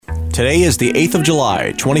Today is the 8th of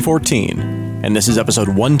July, 2014, and this is episode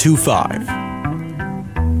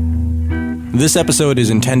 125. This episode is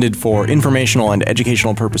intended for informational and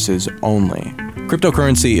educational purposes only.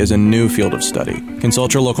 Cryptocurrency is a new field of study.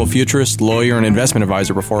 Consult your local futurist, lawyer, and investment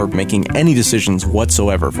advisor before making any decisions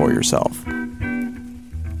whatsoever for yourself.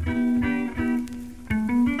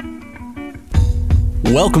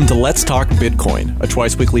 Welcome to Let's Talk Bitcoin, a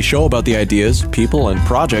twice-weekly show about the ideas, people, and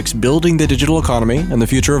projects building the digital economy and the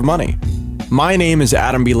future of money. My name is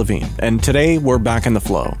Adam B. Levine, and today we're back in the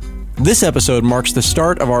flow. This episode marks the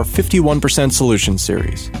start of our 51% Solutions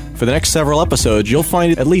series. For the next several episodes, you'll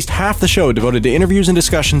find at least half the show devoted to interviews and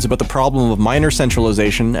discussions about the problem of miner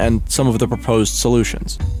centralization and some of the proposed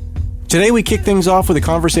solutions. Today we kick things off with a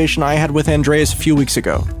conversation I had with Andreas a few weeks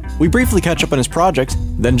ago. We briefly catch up on his projects,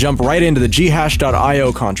 then jump right into the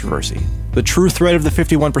ghash.io controversy, the true threat of the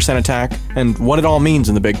 51% attack, and what it all means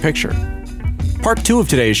in the big picture. Part 2 of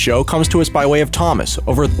today's show comes to us by way of Thomas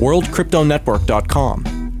over at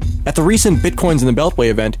worldcryptonetwork.com. At the recent Bitcoins in the Beltway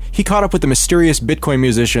event, he caught up with the mysterious Bitcoin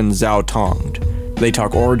musician Zhou Tonged. They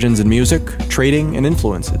talk origins in music, trading, and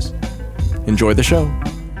influences. Enjoy the show.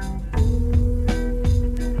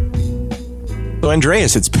 So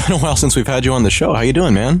Andreas, it's been a while since we've had you on the show. How you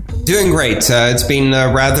doing, man? Doing great. It's been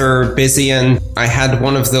rather busy, and I had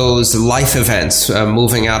one of those life events,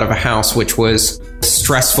 moving out of a house, which was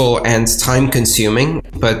stressful and time-consuming,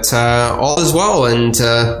 but all is well, and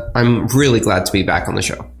I'm really glad to be back on the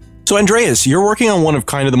show. So Andreas, you're working on one of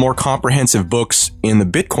kind of the more comprehensive books in the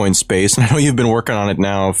Bitcoin space, and I know you've been working on it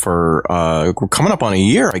now for coming up on a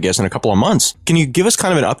year, I guess, in a couple of months. Can you give us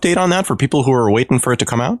kind of an update on that for people who are waiting for it to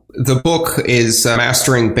come out? The book is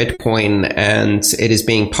Mastering Bitcoin, and it is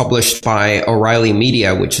being published by O'Reilly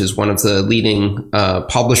Media, which is one of the leading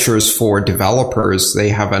publishers for developers. They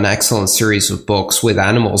have an excellent series of books with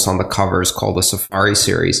animals on the covers called the Safari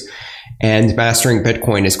series. And Mastering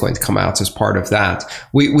Bitcoin is going to come out as part of that.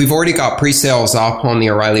 We've already got pre-sales up on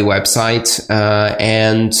the O'Reilly website.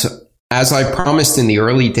 And as I promised in the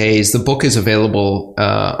early days, the book is available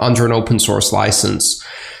under an open source license.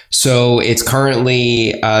 So it's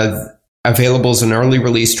currently available as an early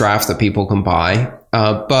release draft that people can buy.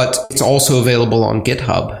 But it's also available on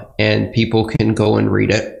GitHub, and people can go and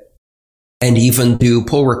read it and even do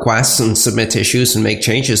pull requests and submit issues and make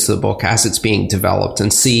changes to the book as it's being developed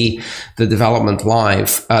and see the development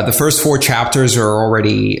live. The first 4 chapters are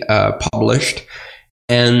already published,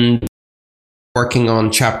 and working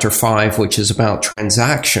on chapter 5, which is about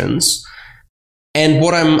transactions. And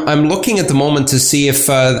what I'm looking at the moment to see if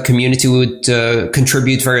the community would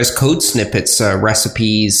contribute various code snippets,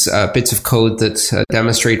 recipes, bits of code that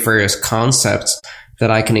demonstrate various concepts that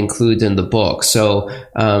I can include in the book. So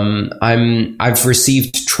I've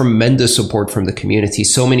received tremendous support from the community.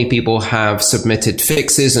 So many people have submitted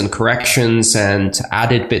fixes and corrections and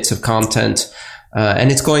added bits of content,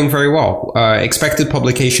 and it's going very well. Expected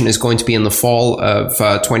publication is going to be in the fall of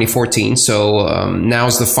 2014. So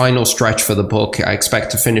now's the final stretch for the book. I expect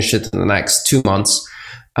to finish it in the next 2 months.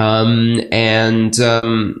 After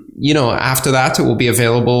that, it will be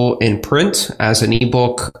available in print as an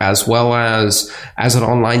ebook, as well as an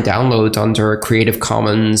online download under a Creative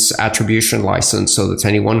Commons attribution license, so that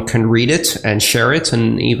anyone can read it and share it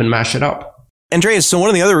and even mash it up. Andreas, so one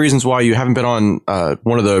of the other reasons why you haven't been on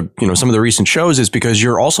one of the, some of the recent shows is because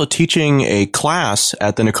you're also teaching a class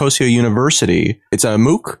at the Nicosia University. It's a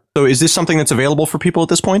MOOC. So is this something that's available for people at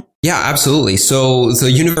this point? Yeah, absolutely. So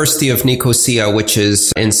the University of Nicosia, which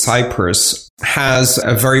is in Cyprus, has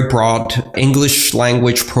a very broad English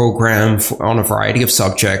language program on a variety of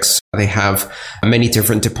subjects. They have many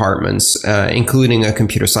different departments, including a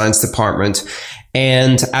computer science department.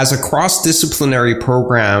 And as a cross-disciplinary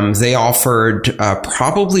program, they offered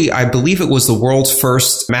probably, I believe it was the world's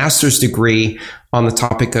first master's degree on the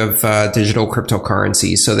topic of digital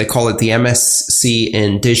cryptocurrencies. So they call it the MSc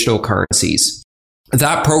in digital currencies.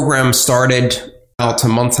 That program started about a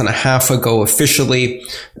month and a half ago officially.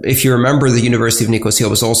 If you remember, the University of Nicosia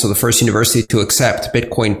was also the first university to accept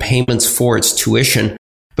Bitcoin payments for its tuition.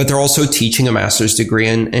 But they're also teaching a master's degree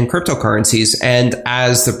in cryptocurrencies. And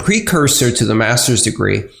as the precursor to the master's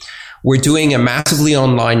degree, we're doing a massively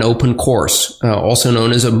online open course, also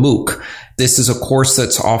known as a MOOC. This is a course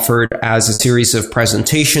that's offered as a series of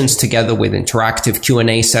presentations together with interactive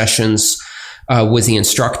Q&A sessions with the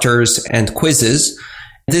instructors and quizzes.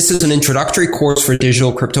 This is an introductory course for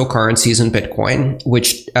digital cryptocurrencies and Bitcoin,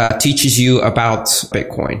 which teaches you about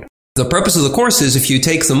Bitcoin. The purpose of the course is if you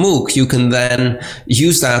take the MOOC, you can then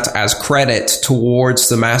use that as credit towards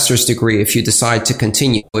the master's degree if you decide to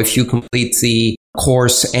continue. If you complete the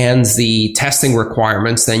course and the testing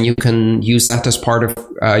requirements, then you can use that as part of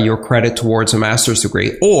your credit towards a master's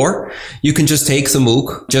degree. Or you can just take the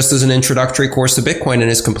MOOC just as an introductory course to Bitcoin,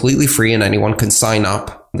 and it's completely free and anyone can sign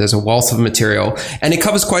up. There's a wealth of material and it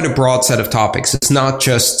covers quite a broad set of topics. It's not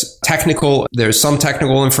just technical. There's some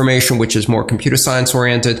technical information, which is more computer science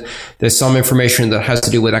oriented. There's some information that has to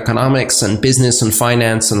do with economics and business and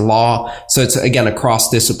finance and law. So it's, again, a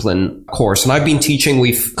cross-discipline course. And I've been teaching,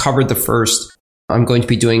 we've covered the first. I'm going to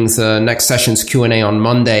be doing the next session's Q&A on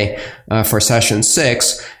Monday for session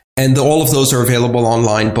 6. And all of those are available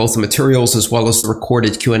online, both the materials as well as the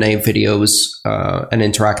recorded Q&A videos and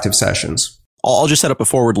interactive sessions. I'll just set up a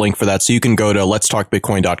forward link for that. So you can go to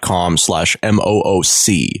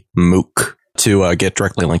letstalkbitcoin.com/MOOC to get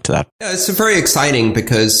directly linked to that. Yeah, it's very exciting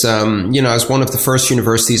because, as one of the first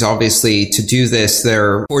universities, obviously, to do this,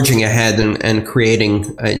 they're forging ahead and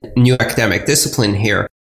creating a new academic discipline here.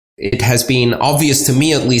 It has been obvious to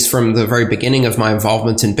me, at least from the very beginning of my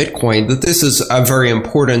involvement in Bitcoin, that this is a very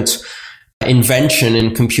important invention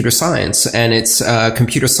in computer science. And it's a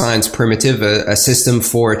computer science primitive, a system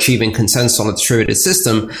for achieving consensus on a distributed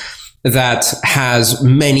system that has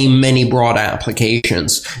many, many broad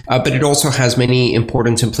applications. But it also has many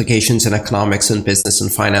important implications in economics and business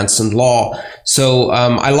and finance and law. So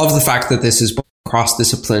I love the fact that this is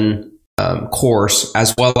cross-discipline course,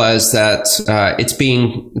 as well as that it's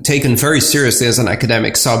being taken very seriously as an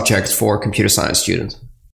academic subject for computer science students.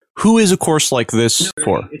 Who is a course like this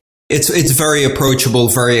for? It's very approachable,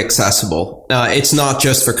 very accessible. It's not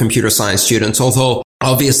just for computer science students, although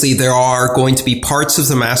obviously there are going to be parts of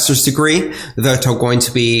the master's degree that are going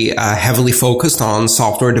to be heavily focused on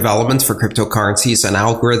software development for cryptocurrencies and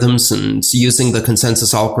algorithms and using the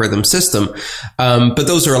consensus algorithm system. But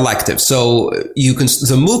those are elective. So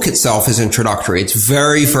the MOOC itself is introductory. It's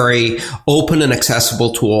very, very open and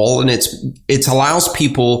accessible to all. And it allows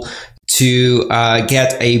people to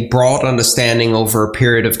get a broad understanding over a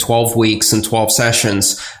period of 12 weeks and 12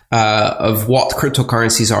 sessions of what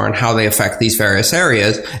cryptocurrencies are and how they affect these various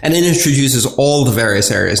areas. And it introduces all the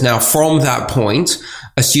various areas. Now, from that point,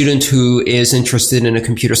 a student who is interested in a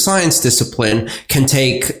computer science discipline can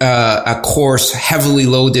take a course heavily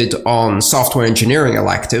loaded on software engineering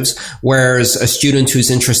electives, whereas a student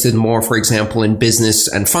who's interested more, for example, in business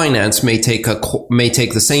and finance may take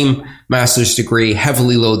the same master's degree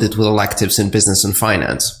heavily loaded with electives in business and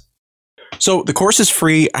finance. So the course is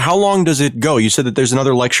free. How long does it go? You said that there's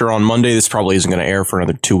another lecture on Monday. This probably isn't going to air for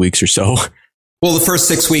another 2 weeks or so. Well, the first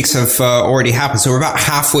 6 weeks have already happened. So we're about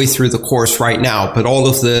halfway through the course right now, but all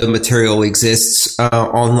of the material exists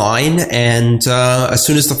online. And as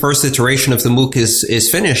soon as the first iteration of the MOOC is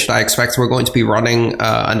finished, I expect we're going to be running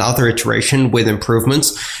another iteration with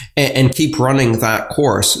improvements and keep running that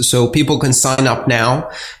course. So people can sign up now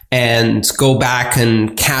and go back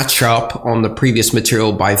and catch up on the previous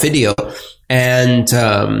material by video and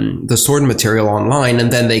the stored material online,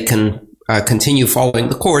 and then they can continue following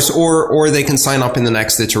the course, or they can sign up in the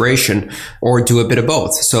next iteration, or do a bit of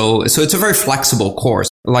both. So it's a very flexible course.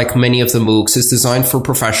 Like many of the MOOCs, it's designed for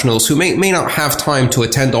professionals who may not have time to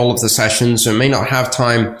attend all of the sessions, or may not have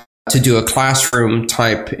time to do a classroom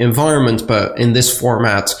type environment, but in this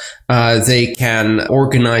format, they can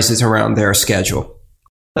organize it around their schedule.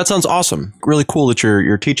 That sounds awesome. Really cool that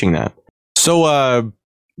you're teaching that. So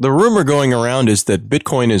the rumor going around is that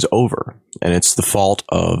Bitcoin is over, and it's the fault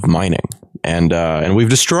of mining. And we've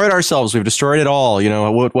destroyed ourselves. We've destroyed it all. You know,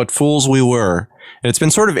 what fools we were. And it's been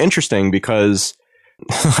sort of interesting because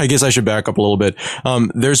I guess I should back up a little bit.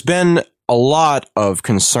 There's been a lot of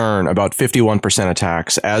concern about 51%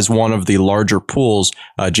 attacks, as one of the larger pools,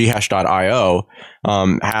 ghash.io,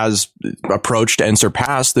 has approached and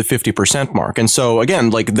surpassed the 50% mark. And so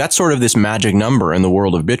again, like, that's sort of this magic number in the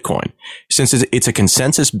world of Bitcoin. Since it's a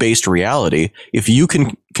consensus-based reality, if you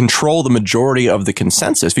can control the majority of the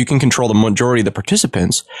consensus, if you can control the majority of the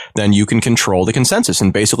participants, then you can control the consensus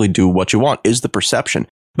and basically do what you want, is the perception.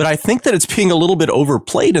 But I think that it's being a little bit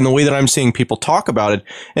overplayed in the way that I'm seeing people talk about it.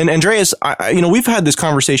 And Andreas, we've had this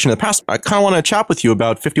conversation in the past. I kind of want to chat with you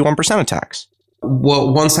about 51% attacks.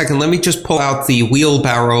 Well, 1 second. Let me just pull out the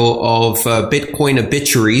wheelbarrow of Bitcoin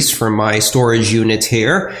obituaries from my storage unit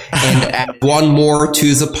here and add one more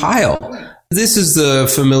to the pile. This is the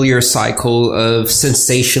familiar cycle of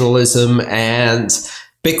sensationalism and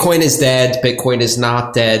Bitcoin is dead. Bitcoin is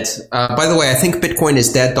not dead. By the way, I think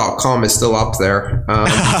bitcoinisdead.com is still up there.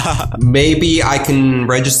 Maybe I can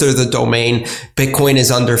register the domain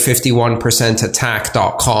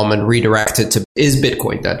bitcoinisunderder51%attack.com and redirect it to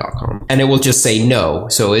isbitcoindead.com. And it will just say no.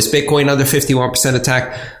 So is Bitcoin under 51%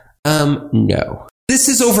 attack? No. This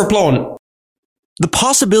is overblown. The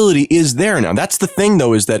possibility is there now. That's the thing,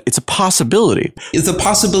 though, is that it's a possibility. The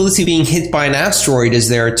possibility of being hit by an asteroid is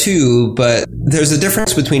there too, but there's a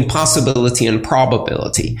difference between possibility and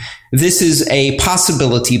probability. This is a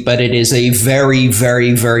possibility, but it is a very,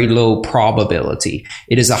 very, very low probability.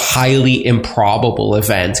 It is a highly improbable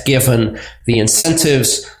event, given the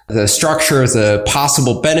incentives, the structure, the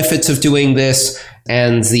possible benefits of doing this,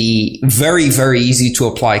 and the very, very easy to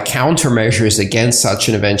apply countermeasures against such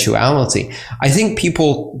an eventuality. I think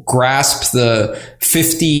people grasp the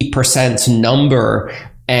 50% number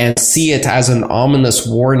and see it as an ominous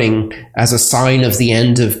warning, as a sign of the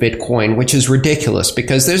end of Bitcoin, which is ridiculous,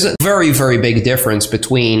 because there's a very, very big difference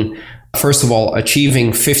between, first of all,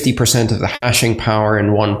 achieving 50% of the hashing power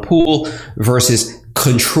in one pool versus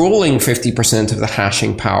controlling 50% of the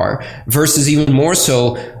hashing power, versus even more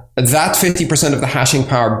so, that 50% of the hashing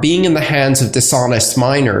power being in the hands of dishonest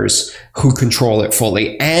miners who control it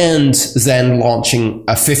fully, and then launching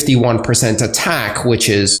a 51% attack, which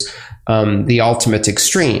is the ultimate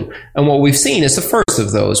extreme. And what we've seen is the first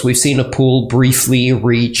of those. We've seen a pool briefly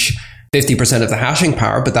reach 50% of the hashing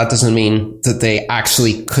power, but that doesn't mean that they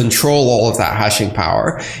actually control all of that hashing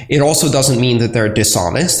power. It also doesn't mean that they're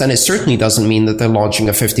dishonest, and it certainly doesn't mean that they're launching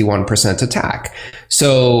a 51% attack.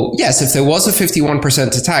 So yes, if there was a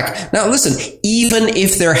 51% attack, now listen, even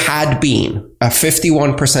if there had been a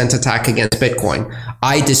 51% attack against Bitcoin,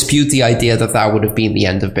 I dispute the idea that that would have been the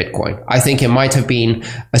end of Bitcoin. I think it might have been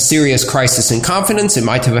a serious crisis in confidence. It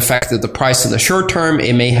might have affected the price in the short term.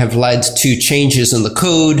 It may have led to changes in the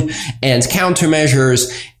code and countermeasures,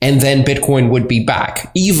 and then Bitcoin would be back,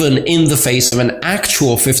 even in the face of an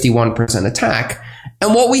actual 51% attack.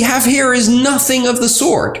 And what we have here is nothing of the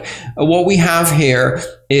sort. What we have here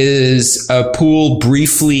is a pool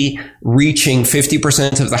briefly reaching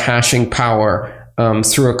 50% of the hashing power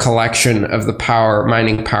through a collection of the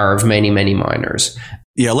mining power of many, many miners.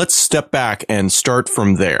 Yeah, let's step back and start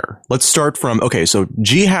from there. Let's start from, okay, so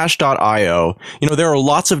ghash.io, there are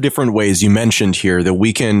lots of different ways you mentioned here that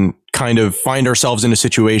we can kind of find ourselves in a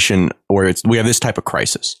situation where we have this type of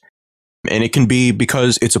crisis. And it can be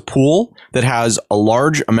because it's a pool that has a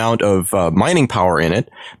large amount of mining power in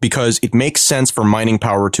it, because it makes sense for mining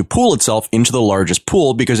power to pool itself into the largest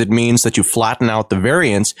pool, because it means that you flatten out the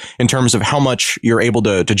variance in terms of how much you're able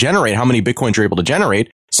to generate, how many Bitcoins you're able to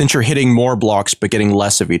generate, since you're hitting more blocks but getting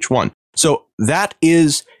less of each one. So that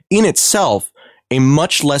is in itself a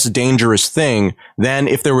much less dangerous thing than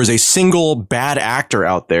if there was a single bad actor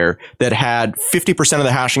out there that had 50% of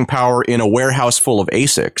the hashing power in a warehouse full of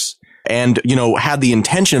ASICs and, had the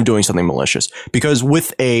intention of doing something malicious. Because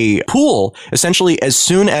with a pool, essentially, as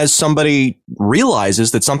soon as somebody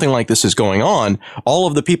realizes that something like this is going on, all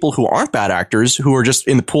of the people who aren't bad actors, who are just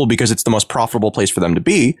in the pool because it's the most profitable place for them to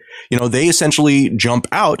be, they essentially jump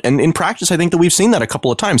out. And in practice, I think that we've seen that a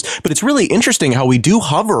couple of times. But it's really interesting how we do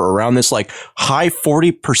hover around this high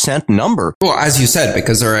 40% number. Well, as you said,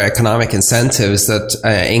 because there are economic incentives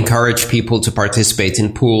that encourage people to participate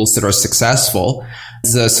in pools that are successful.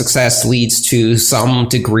 The success leads to some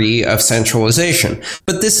degree of centralization.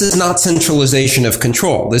 But this is not centralization of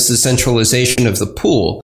control. This is centralization of the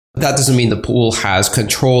pool. That doesn't mean the pool has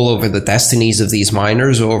control over the destinies of these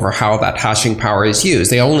miners or over how that hashing power is used.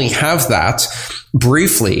 They only have that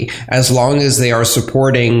briefly as long as they are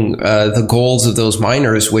supporting the goals of those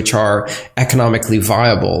miners, which are economically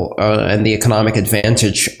viable and the economic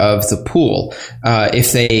advantage of the pool.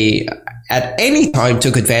 If they at any time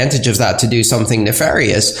took advantage of that to do something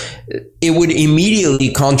nefarious, it would immediately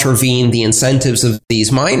contravene the incentives of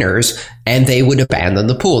these miners, and they would abandon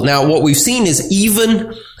the pool. Now, what we've seen is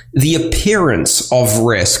even the appearance of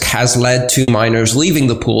risk has led to miners leaving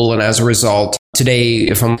the pool, and as a result, today,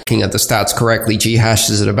 if I'm looking at the stats correctly, Ghash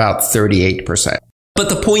is at about 38%. But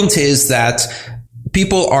the point is that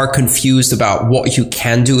people are confused about what you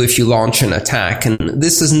can do if you launch an attack, and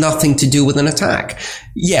this has nothing to do with an attack.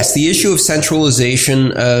 Yes, the issue of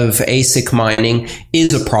centralization of ASIC mining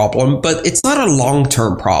is a problem, but it's not a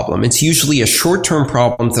long-term problem. It's usually a short-term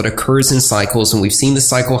problem that occurs in cycles, and we've seen the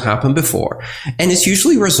cycle happen before, and it's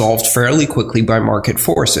usually resolved fairly quickly by market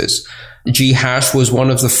forces. Ghash was one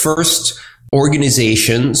of the first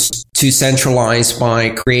organizations to centralize by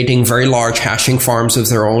creating very large hashing farms of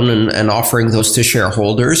their own and offering those to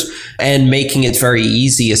shareholders, and making it very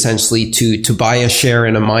easy essentially to buy a share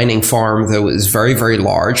in a mining farm that was very, very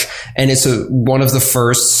large. And it's one of the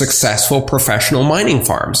first successful professional mining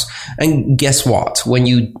farms. And guess what? When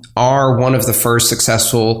you are one of the first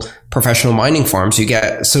successful professional mining farms. You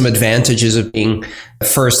get some advantages of being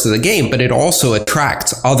first to the game, but it also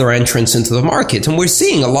attracts other entrants into the market. And we're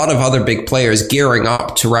seeing a lot of other big players gearing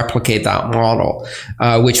up to replicate that model,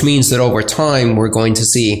 which means that over time, we're going to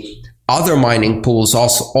see other mining pools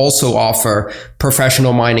also offer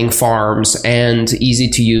professional mining farms and easy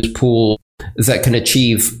to use pools that can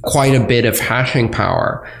achieve quite a bit of hashing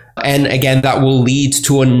power. And again, that will lead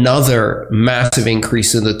to another massive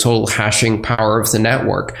increase in the total hashing power of the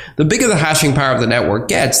network. The bigger the hashing power of the network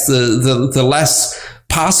gets, the less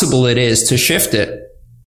possible it is to shift it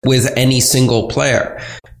with any single player.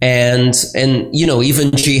 And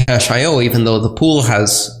even Ghash.io, even though the pool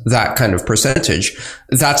has that kind of percentage,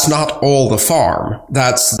 that's not all the farm.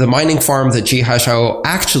 That's the mining farm that Ghash.io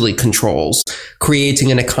actually controls,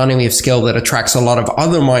 creating an economy of scale that attracts a lot of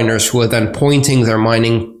other miners who are then pointing their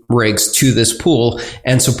mining rigs to this pool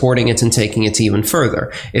and supporting it and taking it even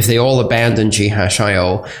further. If they all abandon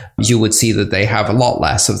Ghash.io, you would see that they have a lot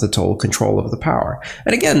less of the total control of the power.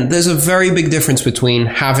 And again, there's a very big difference between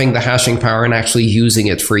having the hashing power and actually using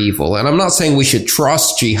it for evil. And I'm not saying we should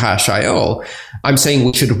trust Ghash.io. I'm saying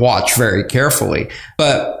we should watch very carefully.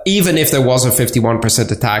 But even if there was a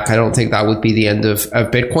 51% attack, I don't think that would be the end of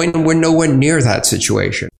Bitcoin. And we're nowhere near that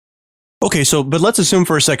situation. Okay, but let's assume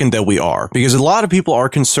for a second that we are, because a lot of people are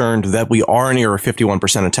concerned that we are near a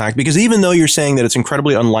 51% attack, because even though you're saying that it's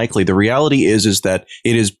incredibly unlikely, the reality is that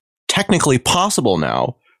it is technically possible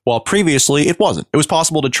now, while previously it wasn't. It was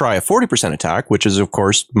possible to try a 40% attack, which is, of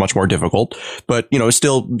course, much more difficult. But,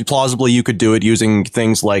 still plausibly you could do it using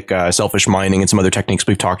things like selfish mining and some other techniques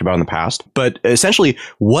we've talked about in the past. But essentially,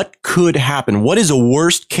 what could happen? What is a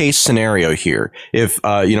worst case scenario here? If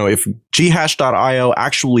Ghash.io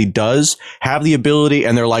actually does have the ability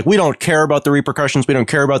and they're like, we don't care about the repercussions, we don't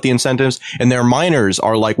care about the incentives, and their miners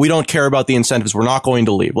are like, we don't care about the incentives, we're not going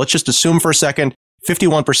to leave. Let's just assume for a second,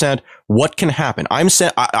 51%, what can happen?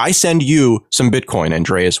 I send you some Bitcoin,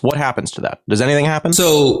 Andreas. What happens to that? Does anything happen?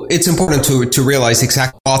 So it's important to realize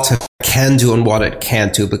exactly what it can do and what it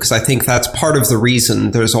can't do, because I think that's part of the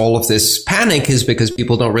reason there's all of this panic is because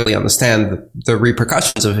people don't really understand the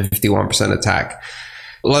repercussions of a 51% attack.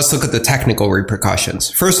 Let's look at the technical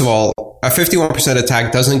repercussions. First of all, a 51%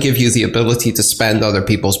 attack doesn't give you the ability to spend other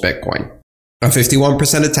people's Bitcoin. A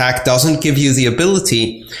 51% attack doesn't give you the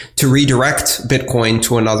ability to redirect Bitcoin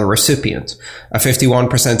to another recipient. A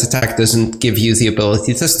 51% attack doesn't give you the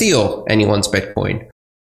ability to steal anyone's Bitcoin.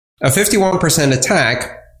 A 51%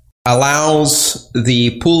 attack allows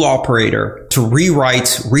the pool operator to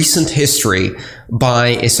rewrite recent history by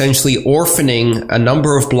essentially orphaning a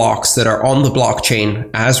number of blocks that are on the blockchain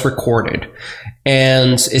as recorded.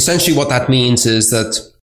 And essentially what that means is that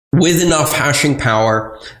with enough hashing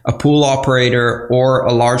power, a pool operator or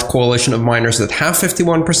a large coalition of miners that have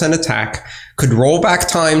 51% attack could roll back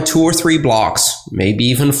time 2 or 3 blocks, maybe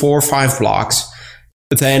even 4 or 5 blocks,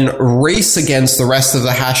 then race against the rest of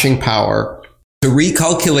the hashing power to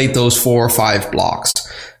recalculate those 4 or 5 blocks,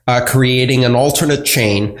 creating an alternate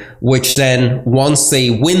chain, which then once they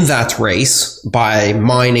win that race by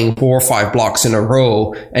mining 4 or 5 blocks in a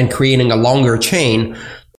row and creating a longer chain,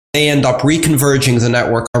 they end up reconverging the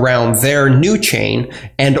network around their new chain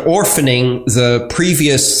and orphaning the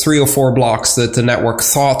previous 3 or 4 blocks that the network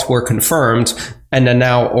thought were confirmed and are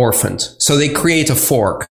now orphaned. So they create a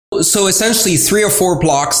fork. So essentially 3 or 4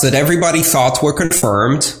 blocks that everybody thought were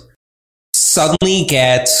confirmed suddenly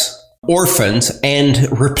get orphaned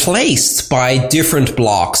and replaced by different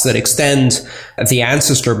blocks that extend the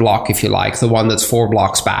ancestor block, if you like, the one that's 4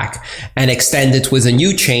 blocks back, and extend it with a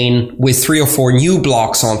new chain with 3 or 4 new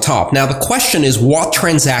blocks on top. Now, the question is what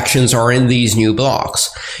transactions are in these new blocks?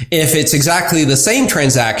 If it's exactly the same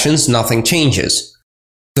transactions, nothing changes.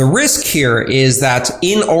 The risk here is that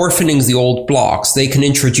in orphaning the old blocks, they can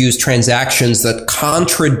introduce transactions that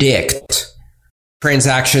contradict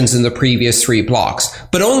transactions in the previous 3 blocks,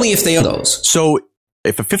 but only if they own those. So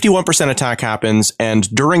if a 51% attack happens and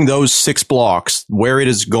during those 6 blocks where it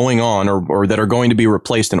is going on or that are going to be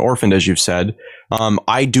replaced and orphaned, as you've said,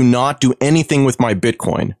 I do not do anything with my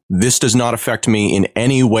Bitcoin. This does not affect me in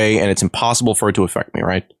any way, and it's impossible for it to affect me,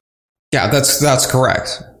 right? Yeah, that's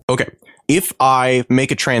correct. Okay. If I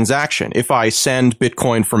make a transaction, if I send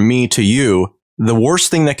Bitcoin from me to you, the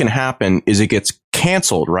worst thing that can happen is it gets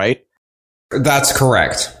canceled, right? That's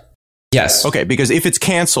correct. Yes. Okay, because if it's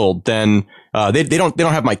canceled, then they don't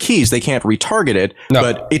have my keys. They can't retarget it. No.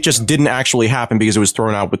 But it just didn't actually happen because it was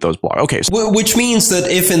thrown out with those blocks. Okay. So which means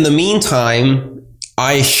that if in the meantime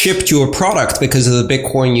I shipped you a product because of the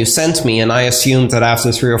Bitcoin you sent me, and I assumed that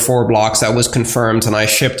after 3 or 4 blocks that was confirmed and I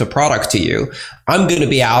shipped a product to you, I'm going to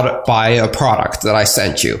be out by a product that I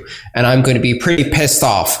sent you, and I'm going to be pretty pissed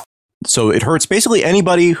off So it hurts basically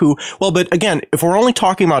anybody who, well, but again, if we're only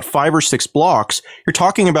talking about 5 or 6 blocks, you're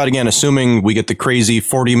talking about, again, assuming we get the crazy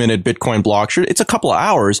 40-minute Bitcoin block, sure, it's a couple of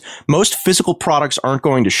hours. Most physical products aren't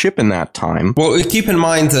going to ship in that time. Well, keep in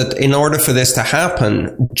mind that in order for this to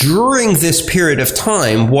happen, during this period of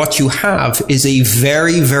time, what you have is a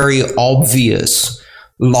very, very obvious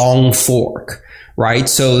long fork, right?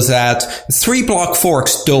 So that 3-block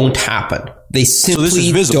forks don't happen. They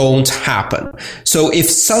simply don't happen. So if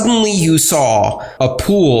suddenly you saw a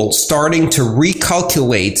pool starting to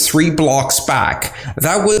recalculate 3 blocks back,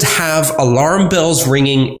 that would have alarm bells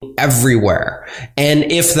ringing everywhere.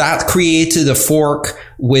 And if that created a fork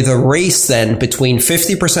with a race then between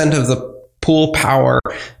 50% of the pool power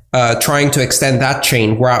trying to extend that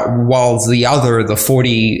chain, while the other, the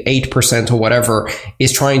 48% or whatever,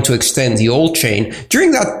 is trying to extend the old chain.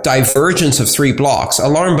 During that divergence of 3 blocks,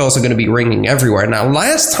 alarm bells are going to be ringing everywhere. Now,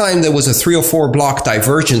 last time there was a 3 or 4 block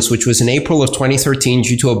divergence, which was in April of 2013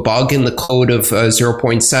 due to a bug in the code of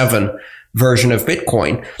 0.7 version of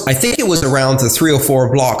Bitcoin. I think it was around the 3 or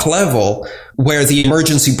 4 block level where the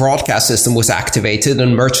emergency broadcast system was activated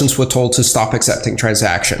and merchants were told to stop accepting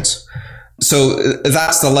transactions. So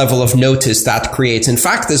that's the level of notice that creates. In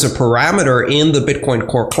fact, there's a parameter in the Bitcoin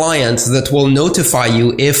Core client that will notify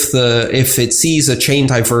you if it sees a chain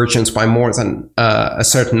divergence by more than a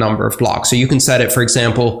certain number of blocks. So you can set it, for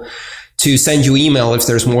example, to send you email if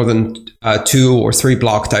there's more than 2 or 3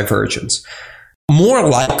 block divergence. More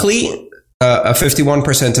likely, a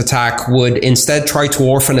 51% attack would instead try to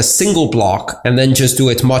orphan a single block and then just do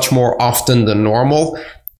it much more often than normal,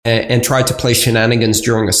 and try to play shenanigans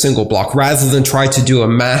during a single block rather than try to do a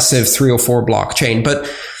massive 3 or 4 block chain.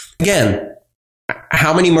 But again,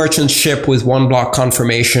 how many merchants ship with 1 block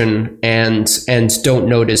confirmation and don't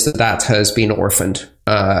notice that has been orphaned?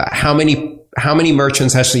 How many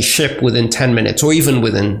merchants actually ship within 10 minutes or even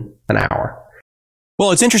within an hour? Well,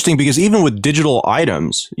 it's interesting because even with digital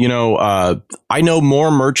items, I know more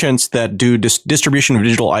merchants that do distribution of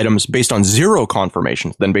digital items based on 0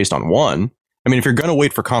 confirmations than based on 1. I mean, if you're going to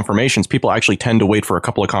wait for confirmations, people actually tend to wait for a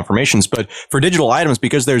couple of confirmations. But for digital items,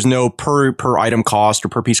 because there's no per item cost or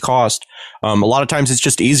per piece cost, a lot of times it's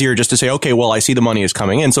just easier just to say, okay, well, I see the money is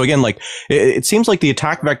coming in. So again, like it seems like the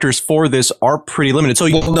attack vectors for this are pretty limited. So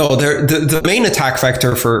the main attack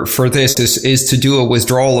vector for this is to do a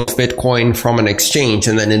withdrawal of Bitcoin from an exchange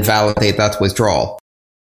and then invalidate that withdrawal.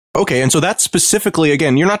 Okay, and so that's specifically,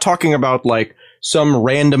 again, you're not talking about like some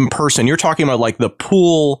random person. You're talking about like the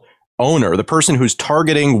pool owner, the person who's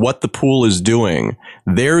targeting what the pool is doing.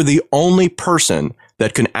 They're the only person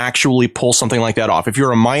that can actually pull something like that off. If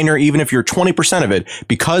you're a miner, even if you're 20% of it,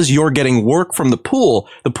 because you're getting work from the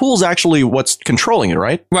pool's actually what's controlling it,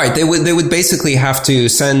 right? Right. They would basically have to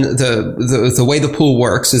send the way the pool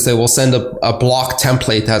works is they will send a block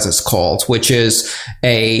template, as it's called, which is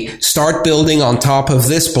a start building on top of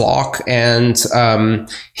this block. And,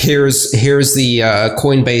 here's the,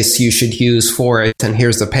 Coinbase you should use for it. And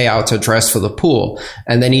here's the payout address for the pool.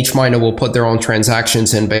 And then each miner will put their own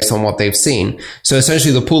transactions in based on what they've seen. So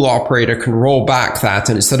essentially the pool operator can roll back that,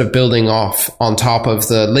 and instead of building off on top of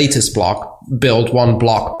the latest block, build 1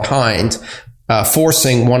 block behind,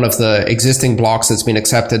 forcing one of the existing blocks that's been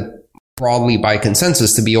accepted broadly by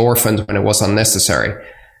consensus to be orphaned when it was unnecessary.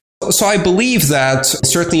 So I believe that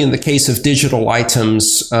certainly in the case of digital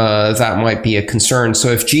items, that might be a concern. So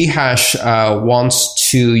if Ghash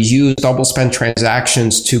wants to use double spend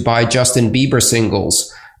transactions to buy Justin Bieber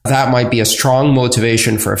singles, that might be a strong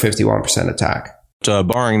motivation for a 51% attack.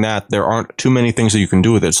 Barring that, there aren't too many things that you can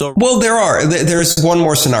do with it. So, well, there are. There's one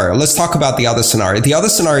more scenario. Let's talk about the other scenario. The other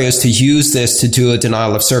scenario is to use this to do a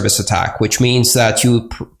denial of service attack, which means that you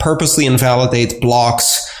purposely invalidate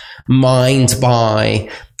blocks mined by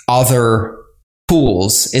other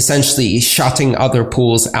pools, essentially shutting other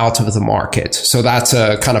pools out of the market. So that's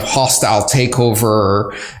a kind of hostile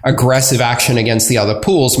takeover, aggressive action against the other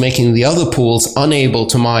pools, making the other pools unable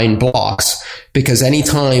to mine blocks, because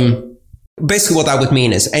basically what that would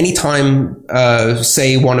mean is anytime,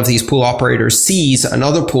 say one of these pool operators sees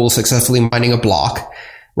another pool successfully mining a block,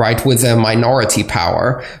 right, with a minority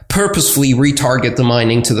power, purposefully retarget the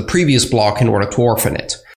mining to the previous block in order to orphan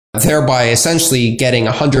it, thereby essentially getting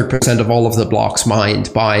 100% of all of the blocks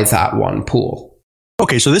mined by that one pool.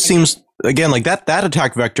 Okay, so this seems, again, like that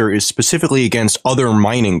attack vector is specifically against other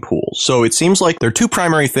mining pools. So it seems like there are 2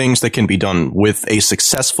 primary things that can be done with a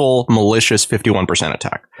successful malicious 51%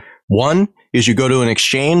 attack. One is you go to an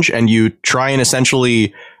exchange and you try and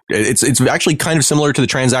essentially It's actually kind of similar to the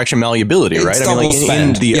transaction malleability, right? It's double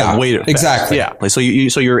spend. Way to exactly. Yeah. So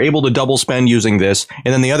you're able to double spend using this,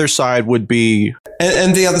 and then the other side would be,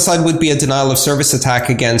 and the other side would be a denial of service attack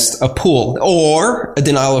against a pool, or a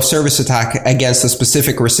denial of service attack against a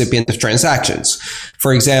specific recipient of transactions.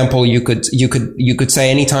 For example, you could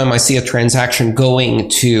say anytime I see a transaction going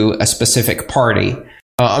to a specific party,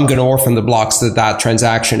 I'm going to orphan the blocks that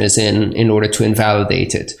transaction is in order to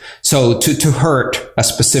invalidate it. So to hurt a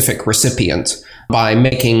specific recipient by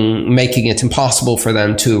making it impossible for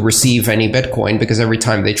them to receive any Bitcoin, because every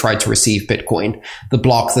time they try to receive Bitcoin, the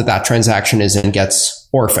block that transaction is in gets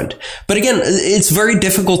orphaned. But again, it's very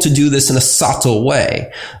difficult to do this in a subtle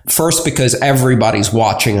way. First, because everybody's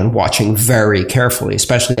watching and watching very carefully,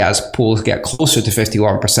 especially as pools get closer to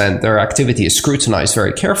 51%, their activity is scrutinized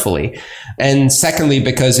very carefully. And secondly,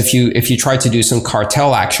 because if you try to do some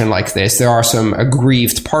cartel action like this, there are some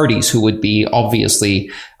aggrieved parties who would be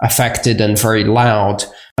obviously affected and very loud,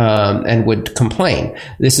 and would complain.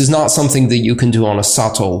 This is not something that you can do on a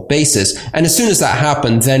subtle basis. And as soon as that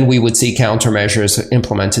happened, then we would see countermeasures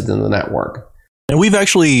implemented in the network. And we've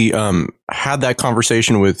actually had that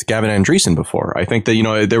conversation with Gavin Andreessen before. I think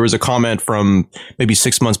that, there was a comment from maybe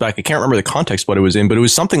 6 months back. I can't remember the context what it was in, but it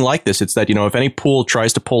was something like this. It's that, if any pool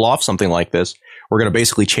tries to pull off something like this, we're going to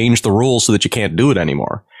basically change the rules so that you can't do it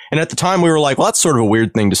anymore. And at the time we were like, well, that's sort of a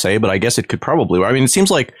weird thing to say, but I guess it could probably. I mean, it seems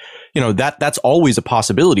like, that's always a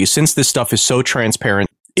possibility since this stuff is so transparent.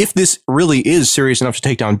 If this really is serious enough to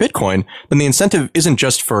take down Bitcoin, then the incentive isn't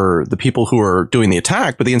just for the people who are doing the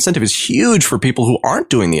attack, but the incentive is huge for people who aren't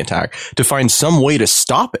doing the attack to find some way to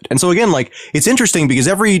stop it. And so again, it's interesting because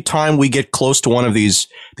every time we get close to one of these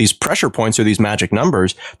pressure points or these magic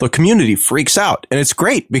numbers, the community freaks out. And it's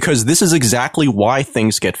great because this is exactly why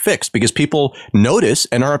things get fixed, because people notice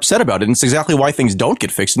and are upset about it. And it's exactly why things don't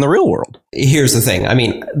get fixed in the real world. Here's the thing. I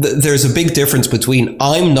mean, there's a big difference between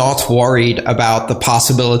I'm not worried about the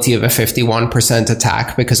possibility of a 51%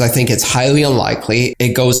 attack because I think it's highly unlikely.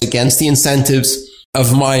 It goes against the incentives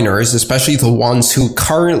of miners, especially the ones who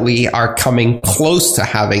currently are coming close to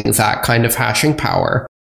having that kind of hashing power.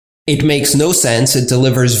 It makes no sense. It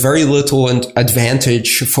delivers very little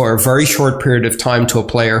advantage for a very short period of time to a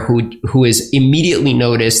player who is immediately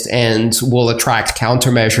noticed and will attract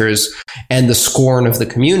countermeasures and the scorn of the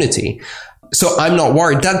community. So I'm not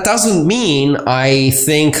worried. That doesn't mean I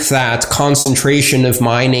think that concentration of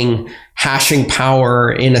mining hashing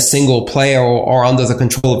power in a single player or under the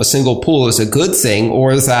control of a single pool is a good thing,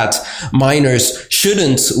 or that miners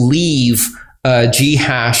shouldn't leave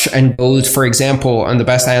Ghash and go, for example, and the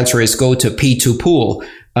best answer is go to P2 pool,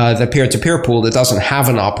 the peer-to-peer pool that doesn't have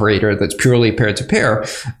an operator that's purely peer-to-peer.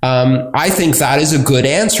 I think that is a good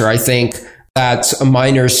answer. I think that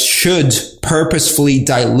miners should purposefully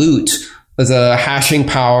dilute the hashing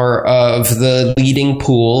power of the leading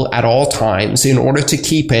pool at all times in order to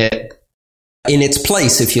keep it in its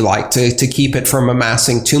place, if you like, to keep it from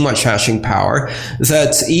amassing too much hashing power,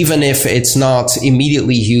 that even if it's not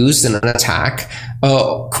immediately used in an attack,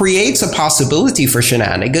 creates a possibility for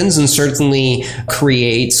shenanigans and certainly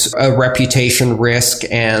creates a reputation risk,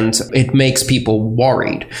 and it makes people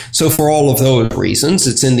worried. So for all of those reasons,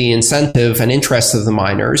 it's in the incentive and interest of the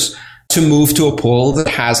miners to move to a pool that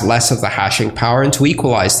has less of the hashing power and to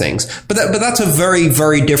equalize things. But that's a very,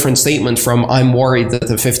 very different statement from I'm worried that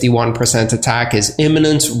the 51% attack is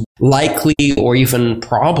imminent, likely, or even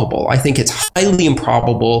probable. I think it's highly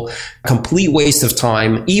improbable, complete waste of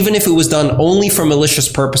time. Even if it was done only for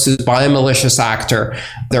malicious purposes by a malicious actor,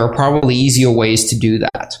 there are probably easier ways to do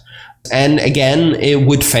that. And again, it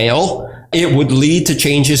would fail. It would lead to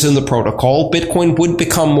changes in the protocol. Bitcoin would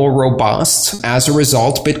become more robust. As a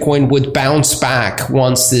result, Bitcoin would bounce back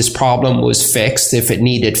once this problem was fixed, if it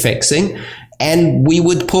needed fixing. And we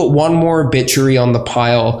would put one more obituary on the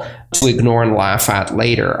pile to ignore and laugh at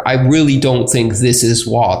later. I really don't think this is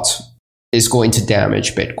what is going to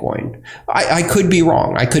damage Bitcoin. I could be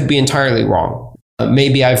wrong. I could be entirely wrong.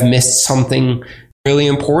 Maybe I've missed something really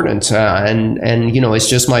important, and it's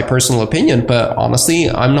just my personal opinion, but honestly,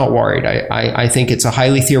 I'm not worried. I think it's a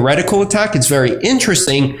highly theoretical attack. It's very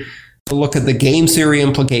interesting to look at the game theory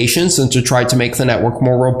implications and to try to make the network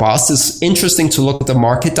more robust. It's interesting to look at the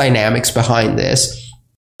market dynamics behind this.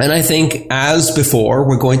 And I think, as before,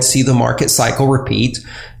 we're going to see the market cycle repeat,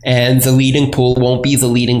 and the leading pool won't be the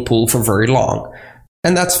leading pool for very long.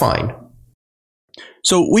 And that's fine.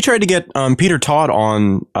 So we tried to get Peter Todd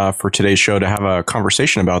on for today's show to have a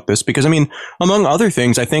conversation about this because, among other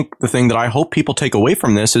things, I think the thing that I hope people take away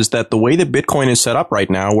from this is that the way that Bitcoin is set up right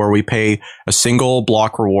now, where we pay a single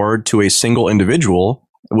block reward to a single individual,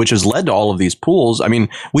 which has led to all of these pools,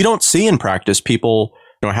 we don't see in practice people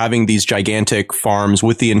having these gigantic farms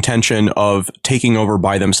with the intention of taking over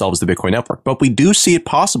by themselves the Bitcoin network. But we do see it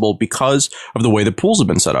possible because of the way the pools have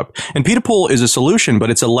been set up. And P2Pool is a solution,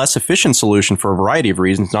 but it's a less efficient solution for a variety of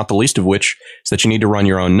reasons, not the least of which is that you need to run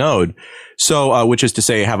your own node. So, which is to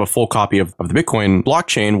say, have a full copy of the Bitcoin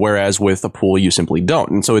blockchain, whereas with a pool, you simply don't.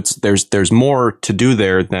 And so there's more to do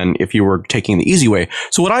there than if you were taking the easy way.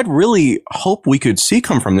 So what I'd really hope we could see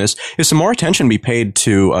come from this is some more attention be paid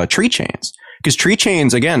to tree chains. Because tree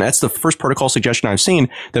chains, again, that's the first protocol suggestion I've seen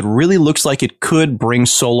that really looks like it could bring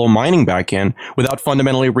solo mining back in without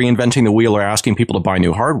fundamentally reinventing the wheel or asking people to buy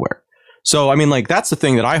new hardware. So, I mean, like, that's the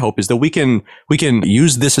thing that I hope is that we can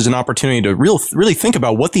use this as an opportunity to really think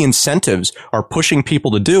about what the incentives are pushing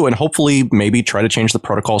people to do, and hopefully maybe try to change the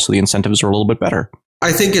protocol so the incentives are a little bit better.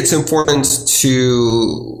 I think it's important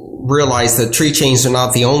to realize that tree chains are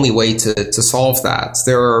not the only way to solve that.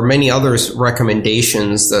 There are many other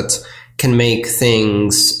recommendations that can make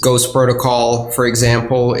things. Ghost protocol, for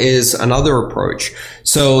example, is another approach.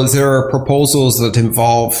 So there are proposals that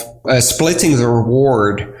involve splitting the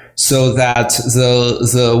reward so that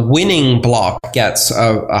the winning block gets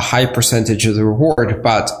a high percentage of the reward,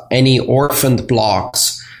 but any orphaned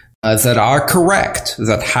blocks that are correct,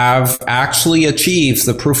 that have actually achieved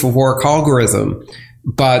the proof of work algorithm,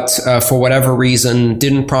 but for whatever reason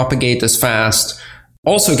didn't propagate as fast,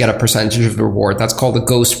 also get a percentage of the reward. That's called the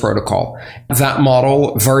Ghost protocol. That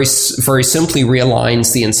model very simply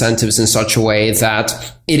realigns the incentives in such a way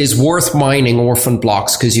that it is worth mining orphan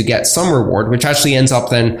blocks because you get some reward, which actually ends up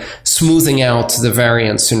then smoothing out the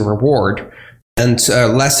variance in reward and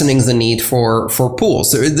lessening the need for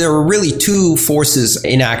pools. There are really two forces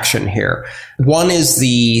in action here. One is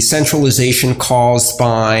the centralization caused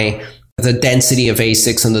by the density of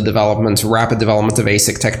ASICs and the rapid development of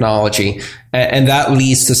ASIC technology. And that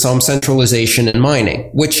leads to some centralization in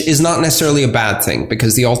mining, which is not necessarily a bad thing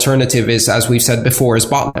because the alternative is, as we've said before, is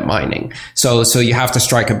botnet mining. So you have to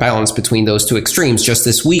strike a balance between those two extremes. Just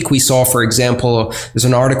this week, we saw, for example, there's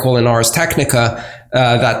an article in Ars Technica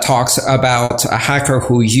that talks about a hacker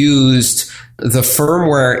who used the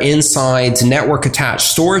firmware inside network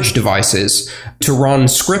attached storage devices to run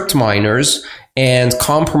script miners and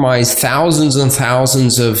compromise thousands and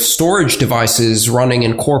thousands of storage devices running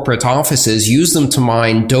in corporate offices, use them to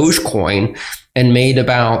mine Dogecoin, and made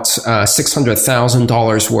about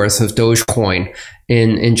 $600,000 worth of Dogecoin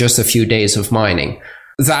in just a few days of mining.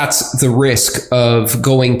 That's the risk of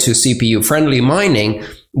going to CPU-friendly mining,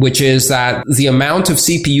 which is that the amount of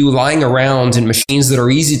CPU lying around in machines that are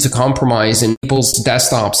easy to compromise in people's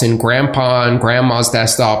desktops, in grandpa and grandma's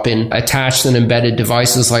desktop, in attached and embedded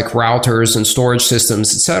devices like routers and storage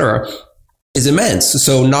systems, etc., is immense.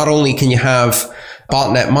 So not only can you have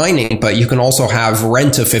botnet mining, but you can also have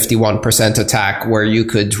rent a 51% attack where you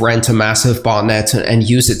could rent a massive botnet and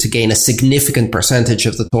use it to gain a significant percentage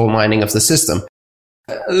of the total mining of the system.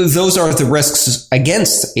 Those are the risks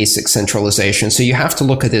against ASIC centralization. So you have to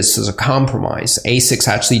look at this as a compromise. ASICs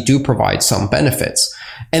actually do provide some benefits.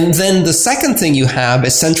 And then the second thing you have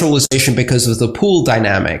is centralization because of the pool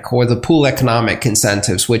dynamic or the pool economic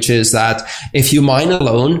incentives, which is that if you mine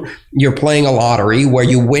alone, you're playing a lottery where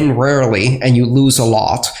you win rarely and you lose a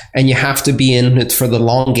lot, and you have to be in it for the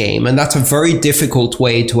long game. And that's a very difficult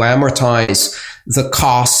way to amortize the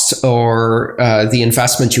cost or the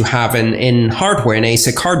investment you have in hardware, in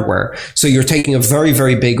ASIC hardware. So you're taking a very,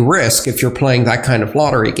 very big risk if you're playing that kind of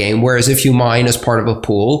lottery game. Whereas if you mine as part of a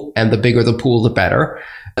pool, and the bigger the pool, the better,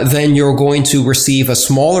 then you're going to receive a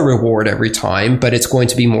smaller reward every time, but it's going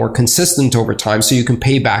to be more consistent over time, so you can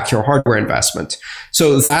pay back your hardware investment.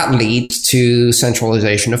 So that leads to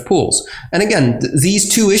centralization of pools. And again,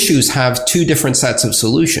 these two issues have two different sets of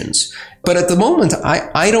solutions. But at the moment,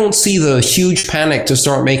 I don't see the huge panic to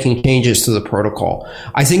start making changes to the protocol.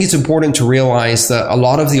 I think it's important to realize that a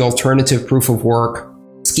lot of the alternative proof of work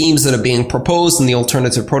schemes that are being proposed and the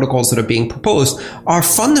alternative protocols that are being proposed are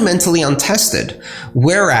fundamentally untested,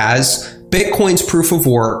 whereas Bitcoin's proof of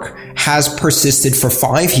work has persisted for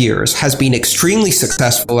 5 years, has been extremely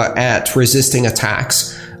successful at resisting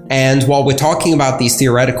attacks. And while we're talking about these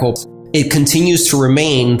theoreticals, it continues to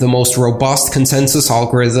remain the most robust consensus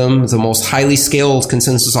algorithm, the most highly scaled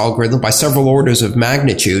consensus algorithm by several orders of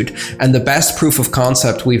magnitude, and the best proof of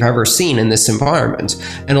concept we've ever seen in this environment.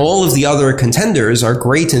 And all of the other contenders are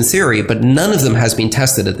great in theory, but none of them has been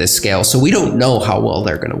tested at this scale, so we don't know how well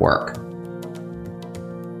they're going to work.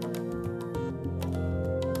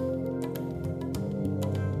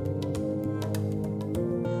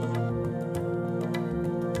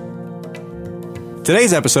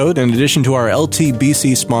 Today's episode, in addition to our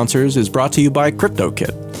LTBC sponsors, is brought to you by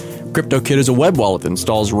CryptoKit. CryptoKit is a web wallet that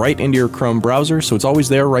installs right into your Chrome browser, so it's always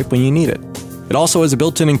there right when you need it. It also has a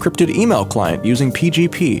built-in encrypted email client using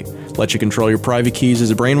PGP, lets you control your private keys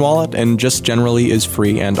as a brain wallet, and just generally is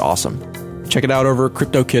free and awesome. Check it out over at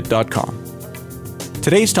CryptoKit.com.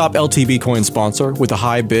 Today's top LTB coin sponsor, with a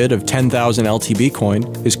high bid of 10,000 LTB coin,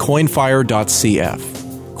 is CoinFire.cf.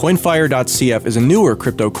 CoinFire.cf is a newer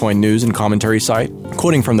crypto coin news and commentary site.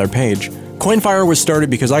 Quoting from their page, CoinFire was started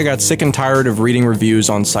because I got sick and tired of reading reviews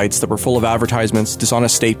on sites that were full of advertisements,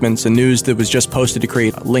 dishonest statements, and news that was just posted to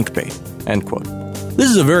create link bait. End quote. This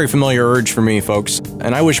is a very familiar urge for me, folks,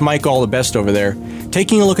 and I wish Mike all the best over there.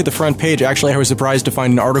 Taking a look at the front page, actually I was surprised to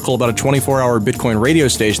find an article about a 24-hour Bitcoin radio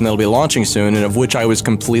station that'll be launching soon and of which I was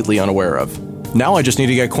completely unaware of. Now I just need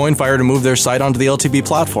to get CoinFire to move their site onto the LTB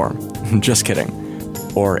platform. Just kidding.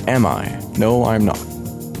 Or am I? No, I'm not.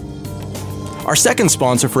 Our second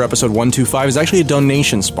sponsor for episode 125 is actually a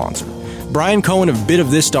donation sponsor. Brian Cohen of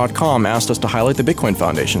bitofthis.com asked us to highlight the Bitcoin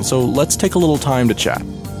Foundation, so let's take a little time to chat.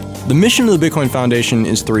 The mission of the Bitcoin Foundation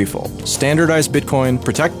is threefold: standardize Bitcoin,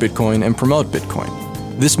 protect Bitcoin, and promote Bitcoin.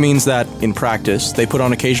 This means that, in practice, they put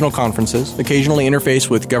on occasional conferences, occasionally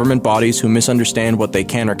interface with government bodies who misunderstand what they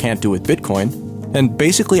can or can't do with Bitcoin, and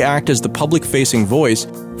basically act as the public-facing voice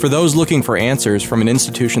for those looking for answers from an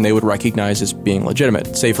institution they would recognize as being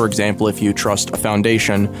legitimate. Say, for example, if you trust a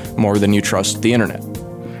foundation more than you trust the internet.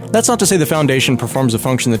 That's not to say the foundation performs a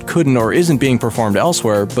function that couldn't or isn't being performed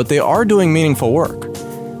elsewhere, but they are doing meaningful work.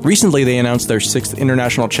 Recently, they announced their 6th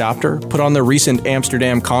international chapter, put on their recent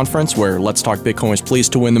Amsterdam conference, where Let's Talk Bitcoin was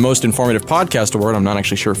pleased to win the Most Informative Podcast Award. I'm not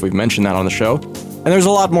actually sure if we've mentioned that on the show. And there's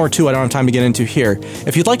a lot more too I don't have time to get into here.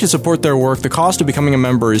 If you'd like to support their work, the cost of becoming a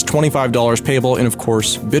member is $25 payable in, of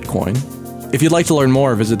course, Bitcoin. If you'd like to learn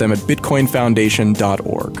more, visit them at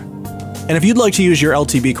bitcoinfoundation.org. And if you'd like to use your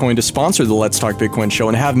LTB coin to sponsor the Let's Talk Bitcoin show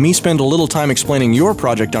and have me spend a little time explaining your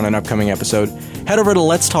project on an upcoming episode, head over to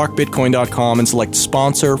letstalkbitcoin.com and select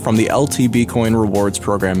Sponsor from the LTB Coin Rewards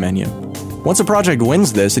Program menu. Once a project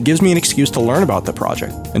wins this, it gives me an excuse to learn about the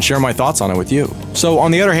project and share my thoughts on it with you. So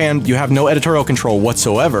on the other hand, you have no editorial control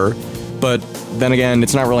whatsoever, but then again,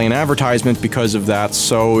 it's not really an advertisement because of that,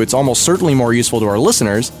 so it's almost certainly more useful to our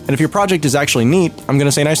listeners, and if your project is actually neat, I'm going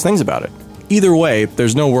to say nice things about it. Either way,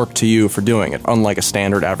 there's no work to you for doing it, unlike a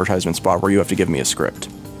standard advertisement spot where you have to give me a script.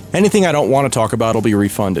 Anything I don't want to talk about will be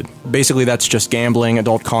refunded. Basically, that's just gambling,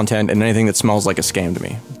 adult content, and anything that smells like a scam to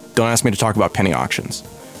me. Don't ask me to talk about penny auctions.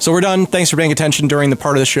 So we're done. Thanks for paying attention during the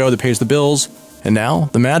part of the show that pays the bills. And now,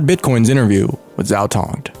 the Mad Bitcoins interview with Zhou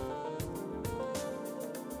Tonged.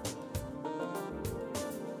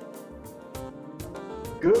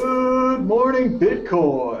 Good morning,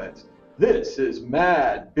 Bitcoins. This is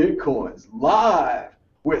Mad Bitcoins live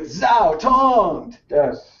with Zhou Tonged.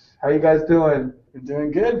 Yes. How you guys doing? You're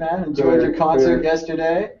doing good, man. Enjoyed your concert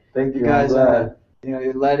yesterday. Thank you. You guys,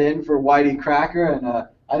 you let in for Whitey Cracker, and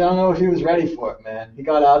I don't know if he was ready for it, man. He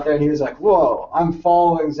got out there and he was like, "Whoa, I'm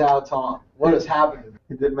following Zhou Tonged. What has happened?"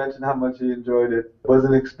 He did mention how much he enjoyed it.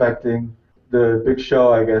 Wasn't expecting the big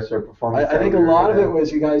show, I guess, or performance. I think a lot of it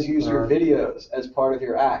was you guys used your videos as part of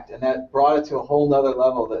your act, and that brought it to a whole nother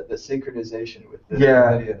level, the synchronization with the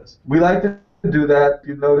videos. We like to do that.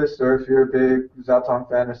 You've noticed, or if you're a big Zhou Tonged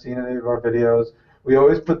fan or seen any of our videos, we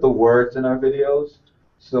always put the words in our videos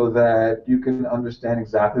so that you can understand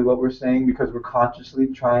exactly what we're saying, because we're consciously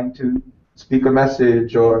trying to speak a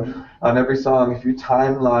message. Or on every song, if you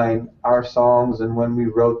timeline our songs and when we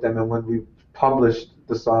wrote them and when we published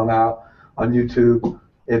the song out on YouTube,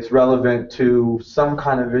 it's relevant to some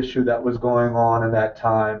kind of issue that was going on in that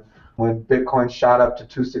time. When Bitcoin shot up to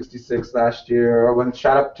 266 last year, or when it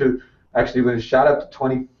shot up to, when it shot up to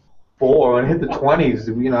 24, when it hit the 20s,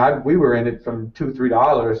 we were in it from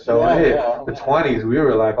 $2-3, so when it hit the 20s, we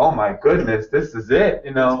were like, oh my goodness, this is it,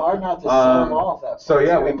 It's hard not to sell off that. So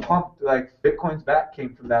yeah, we pumped, like, Bitcoin's Back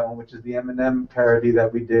came from that one, which is the Eminem parody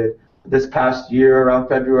that we did. This past year, around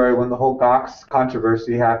February, when the whole Gox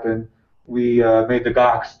controversy happened, we made the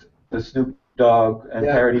Gox, the Snoop Dogg, and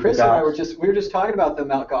parody Chris the Gox. And I we were just talking about the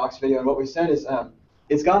Mt. Gox video, and what we said is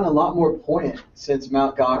it's gotten a lot more poignant since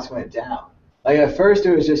Mt. Gox went down. Like, at first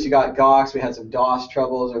it was just you got Gox, we had some DOS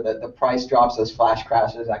troubles, or the price drops, those flash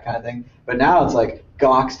crashes, that kind of thing. But now it's like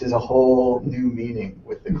Goxed is a whole new meaning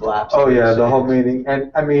with the collapse. Oh yeah, the whole meaning.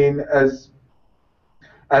 And I mean, as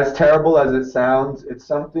terrible as it sounds, it's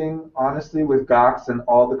something, honestly, with Gox and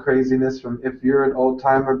all the craziness from, if you're an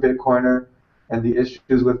old-timer Bitcoiner and the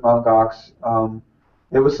issues with Mt. Gox,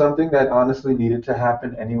 it was something that honestly needed to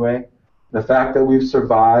happen anyway. The fact that we've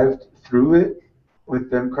survived through it, with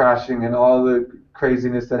them crashing and all the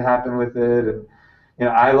craziness that happened with it, and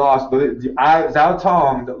I lost. Zhou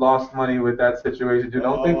Tonged lost money with that situation too.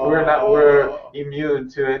 Don't think we're immune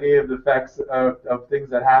to any of the effects of things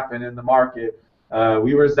that happen in the market.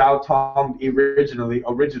 We were Zhou Tonged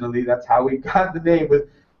originally. That's how we got the name with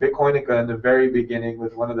Bitcoinica in the very beginning,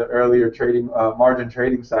 with one of the earlier trading margin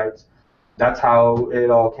trading sites. That's how it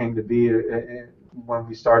all came to be when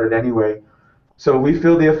we started anyway. So we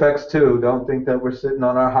feel the effects too. Don't think that we're sitting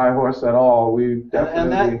on our high horse at all. We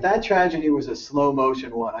definitely. And that tragedy was a slow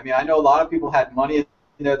motion one. I mean, I know a lot of people had money in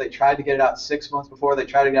there. They tried to get it out 6 months before. They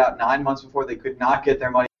tried to get it out 9 months before. They could not get their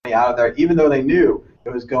money out of there, even though they knew it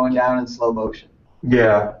was going down in slow motion.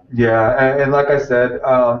 Yeah. And like I said,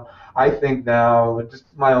 I think now, just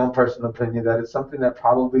my own personal opinion, that it's something that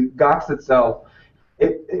probably Gox itself.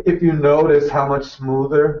 If you notice how much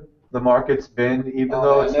smoother the market's been, even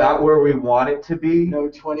though it's not where we want it to be. No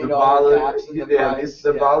 $20 caps in the price.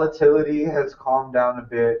 The volatility has calmed down a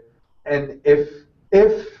bit. And if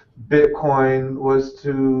Bitcoin was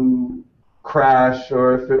to crash,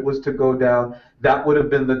 or if it was to go down, that would have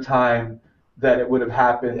been the time that it would have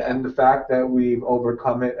happened. Yeah. And the fact that we've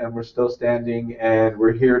overcome it and we're still standing and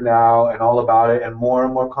we're here now and all about it, and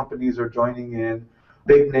more companies are joining in,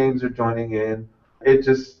 big names are joining in, it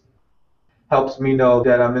just helps me know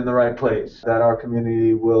that I'm in the right place, that our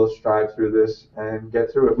community will strive through this and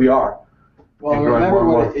get through it. We are. Well, remember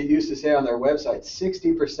what it used to say on their website,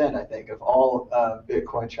 60%, I think, of all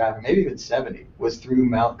Bitcoin traffic, maybe even 70, was through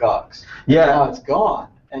Mt. Gox. Yeah. Now it's gone.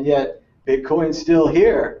 And yet Bitcoin's still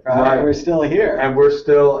here, right? We're still here. And we're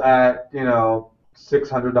still at,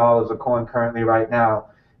 $600 a coin currently right now.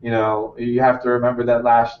 You have to remember that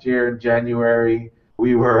last year in January,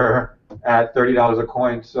 we were at $30 a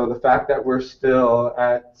coin. So the fact that we're still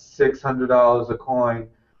at $600 a coin,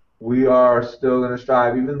 we are still going to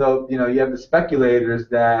strive, even though, you have the speculators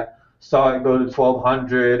that saw it go to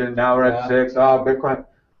 1,200 and now we're at 6. Oh, Bitcoin.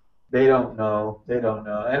 They don't know.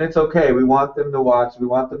 And it's okay. We want them to watch. We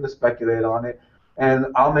want them to speculate on it. And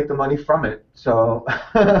I'll make the money from it. So.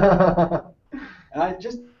 And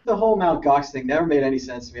the whole Mt. Gox thing never made any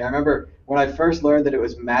sense to me. I remember when I first learned that it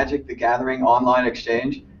was Magic the Gathering online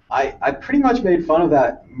exchange, I pretty much made fun of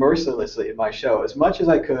that mercilessly in my show as much as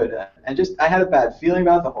I could, and I had a bad feeling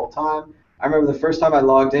about it the whole time. I remember the first time I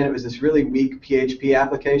logged in, it was this really weak PHP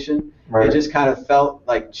application. Right. It just kind of felt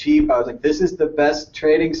like cheap. I was like, this is the best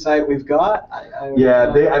trading site we've got.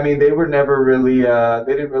 They were never really,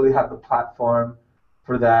 they didn't really have the platform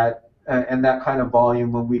for that and that kind of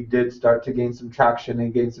volume when we did start to gain some traction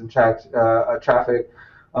and gain some traffic.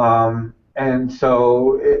 And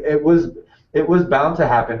so it was bound to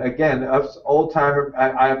happen. Again, us old timer,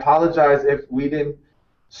 I apologize if we didn't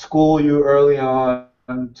school you early on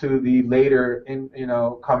to the later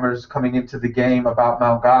comers coming into the game about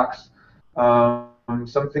Mt. Gox.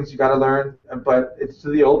 Some things you got to learn, but it's to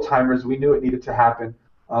the old timers. We knew it needed to happen,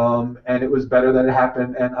 and it was better that it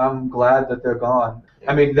happened. And I'm glad that they're gone.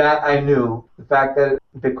 I mean, that I knew. The fact that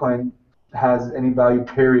Bitcoin has any value,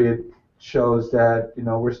 period, shows that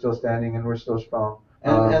we're still standing and we're still strong.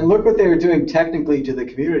 And look what they were doing technically to the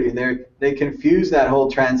community. They confused that whole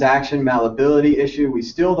transaction malleability issue. We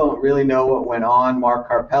still don't really know what went on. Mark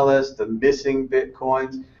Karpelis, the missing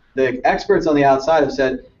Bitcoins. The experts on the outside have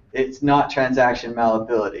said it's not transaction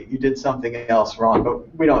malleability. You did something else wrong,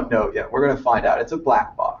 but we don't know yet. We're going to find out. It's a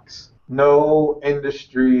black box. No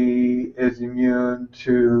industry is immune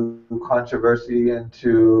to controversy and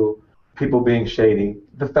to people being shady.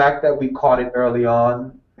 The fact that we caught it early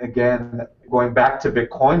on, again, going back to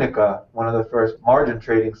Bitcoinica, one of the first margin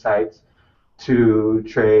trading sites to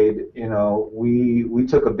trade, we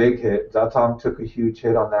took a big hit. Zhou Tong took a huge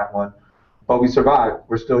hit on that one, but we survived.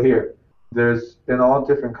 We're still here. There's been all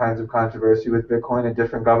different kinds of controversy with Bitcoin and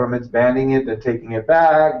different governments banning it, then taking it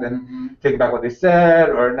back, then taking back what they said,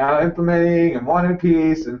 or now implementing and wanting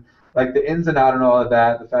peace, and like the ins and outs and all of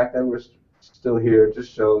that. The fact that we're still here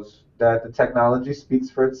just shows that the technology speaks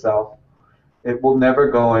for itself. It will never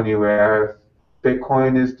go anywhere. If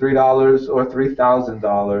Bitcoin is $3 or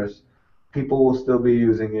 $3,000, people will still be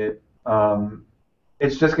using it.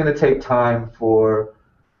 It's just going to take time for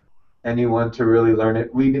anyone to really learn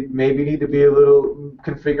it. We maybe need to be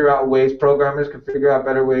can figure out ways, programmers can figure out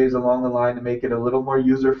better ways along the line to make it a little more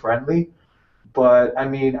user-friendly. But, I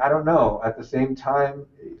mean, I don't know. At the same time,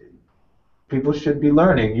 people should be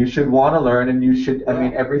learning. You should want to learn, and you should,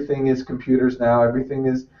 everything is computers now. Everything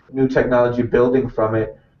is new technology building from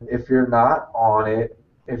it. If you're not on it,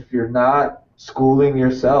 if you're not schooling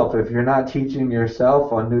yourself, if you're not teaching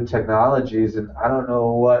yourself on new technologies, and I don't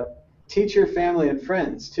know what. Teach your family and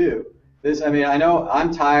friends, too. I mean, I know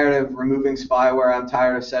I'm tired of removing spyware. I'm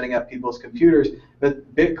tired of setting up people's computers,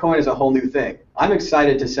 but Bitcoin is a whole new thing. I'm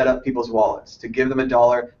excited to set up people's wallets, to give them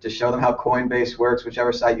 $1, to show them how Coinbase works,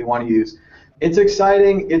 whichever site you want to use. It's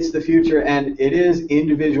exciting, it's the future, and it is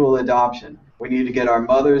individual adoption. We need to get our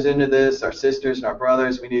mothers into this, our sisters and our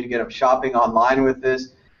brothers. We need to get them shopping online with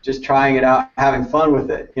this, just trying it out, having fun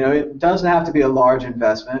with it. You know, it doesn't have to be a large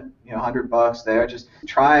investment, you know, $100 there. Just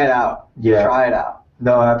try it out. Yeah. Try it out.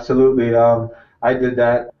 No, absolutely. I did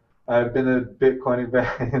that. I've been a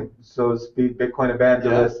Bitcoin so to speak, Bitcoin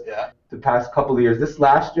evangelist the past couple of years. This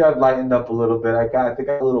last year, I've lightened up a little bit. I think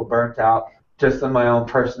I got a little burnt out just on my own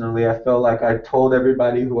personally. I felt like I told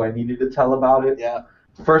everybody who I needed to tell about it. Yeah.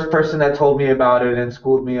 First person that told me about it and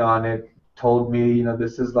schooled me on it told me, you know,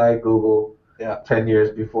 this is like Google 10 years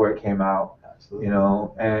before it came out. Absolutely. You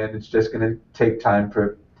know, and it's just going to take time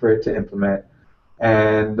for it to implement.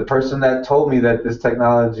 And the person that told me that this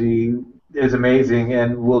technology is amazing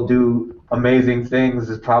and will do amazing things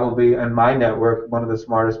is probably, in my network, one of the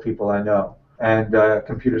smartest people I know. And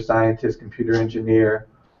computer scientist, computer engineer,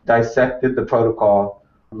 dissected the protocol,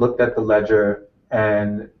 looked at the ledger,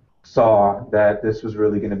 and saw that this was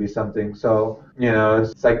really going to be something. So, you know,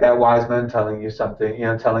 it's like that wise man telling you something, you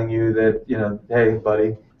know, telling you that, you know, hey,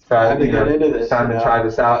 buddy, time to try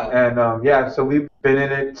this out. And so we've been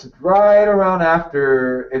in it right around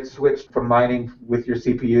after it switched from mining with your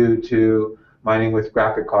CPU to mining with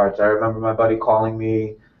graphic cards. I remember my buddy calling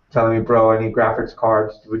me, telling me, bro, I need graphics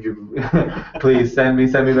cards. Would you please send me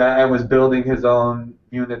that? And was building his own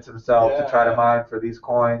units himself to try to mine for these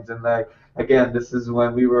coins. And like, again, this is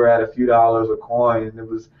when we were at a few dollars a coin. And it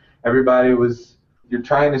was, everybody was, you're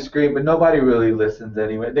trying to scream, but nobody really listens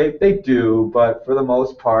anyway. They do, but for the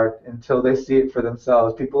most part, until they see it for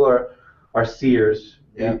themselves, people are seers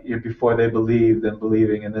before they believe, then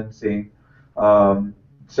believing, and then seeing.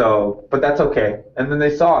 But that's okay. And then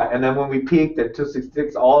they saw it. And then when we peaked at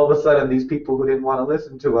 266, all of a sudden these people who didn't want to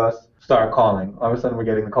listen to us start calling. All of a sudden we're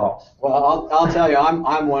getting the calls. Well, I'll tell you,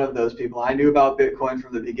 I'm one of those people. I knew about Bitcoin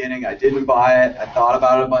from the beginning. I didn't buy it. I thought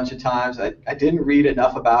about it a bunch of times. I didn't read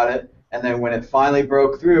enough about it. And then when it finally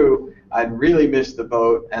broke through, I'd really missed the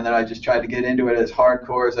boat. And then I just tried to get into it as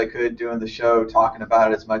hardcore as I could, doing the show, talking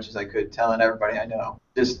about it as much as I could, telling everybody I know,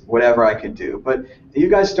 just whatever I could do. But you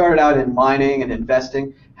guys started out in mining and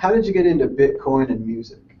investing. How did you get into Bitcoin and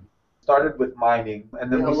music? Started with mining,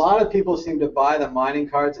 and then a lot of people seem to buy the mining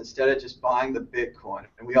cards instead of just buying the Bitcoin,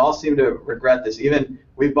 and we all seem to regret this. Even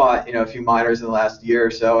we bought, you know, a few miners in the last year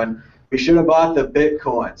or so, and we should have bought the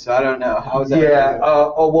Bitcoin. So I don't know, how was that? Yeah.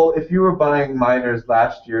 Well, if you were buying miners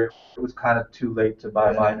last year, it was kind of too late to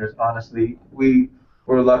buy miners. Honestly, we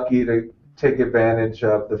were lucky to take advantage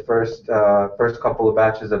of the first couple of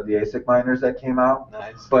batches of the ASIC miners that came out.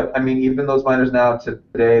 Nice. But I mean, even those miners now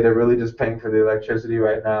today, they're really just paying for the electricity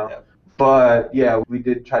right now. Yep. But yeah, we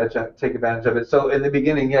did try to take advantage of it. So in the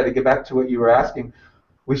beginning, to get back to what you were asking,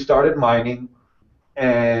 we started mining,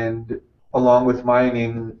 and along with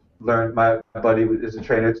mining, learned, my buddy is a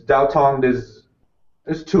trainer. Tonged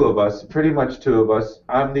there's two of us, pretty much two of us.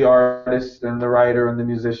 I'm the artist and the writer and the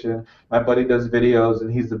musician. My buddy does videos,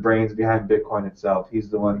 and he's the brains behind Bitcoin itself. He's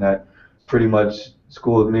the one that pretty much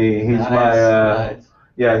schooled me. He's nice.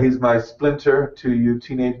 He's my Splinter to you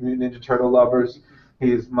Teenage Mutant Ninja Turtle lovers.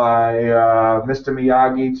 He's my Mr.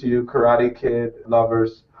 Miyagi to you Karate Kid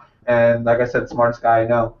lovers. And like I said, smartest guy I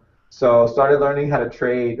know. So started learning how to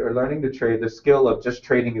trade, or learning to trade, the skill of just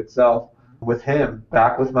trading itself with him,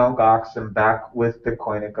 back with Mt. Gox and back with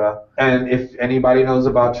Bitcoinica. And if anybody knows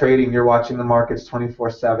about trading, you're watching the markets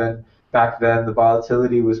 24/7. Back then, the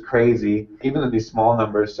volatility was crazy, even in these small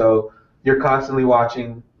numbers. So you're constantly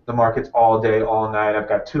watching the markets all day, all night. I've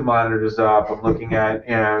got two monitors up. I'm looking at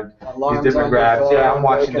these different graphs. I'm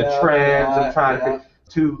watching the trends. I'm trying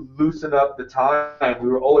to loosen up the time.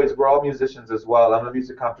 We're all musicians as well. I'm a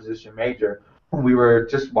music composition major. We were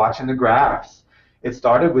just watching the graphs. It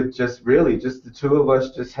started with just the two of us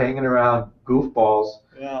just hanging around goofballs,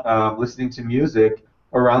 listening to music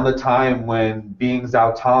around the time when being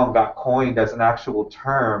Zhou got coined as an actual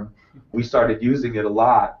term. We started using it a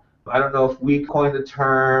lot. I don't know if we coined the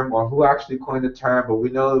term or who actually coined the term, but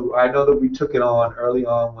I know that we took it on early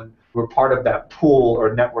on when we were part of that pool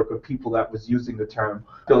or network of people that was using the term.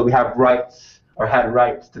 So we have rights, or had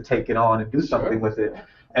rights to take it on and do something with it.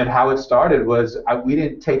 And how it started was we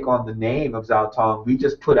didn't take on the name of Zhou. We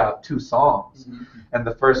just put out 2 songs. Mm-hmm. And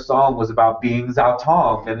the first song was about being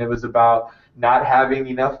Zhou, and it was about not having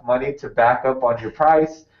enough money to back up on your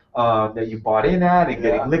price that you bought in at and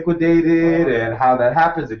getting liquidated, and how that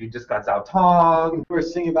happens, and you just got Zhou. We were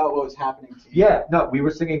singing about what was happening to you. Yeah, no, we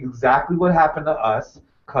were singing exactly what happened to us,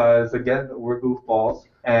 because, again, we're goofballs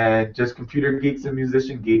and just computer geeks and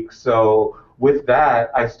musician geeks. So with that,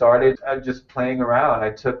 I started just playing around.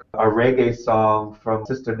 I took a reggae song from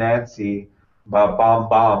Sister Nancy, Bam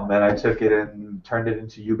Bam, and I took it and turned it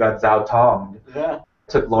into You Got Zhou Tonged. Yeah.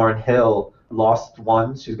 Took Lauryn Hill, Lost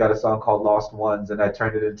Ones. She's got a song called Lost Ones, and I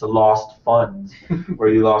turned it into Lost Funds, where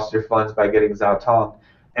you lost your funds by getting Zhou Tonged.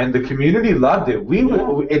 And the community loved it.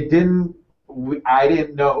 I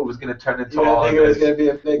didn't know it was going to turn into all of this. It was going to be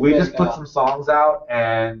a big We thing just put some songs out,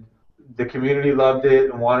 and the community loved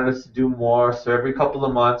it and wanted us to do more. So every couple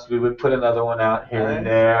of months, we would put another one out here and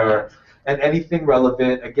there, and anything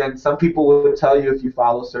relevant. Again, some people will tell you if you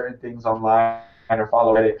follow certain things online or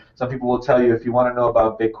follow Reddit. Some people will tell you if you want to know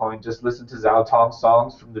about Bitcoin, just listen to Zhou Tong's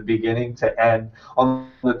songs from the beginning to end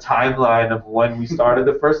on the timeline of when we started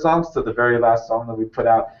the first songs to the very last song that we put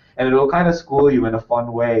out, and it'll kind of school you in a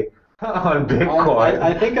fun way on Bitcoin.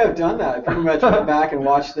 I think I've done that. I pretty much went back and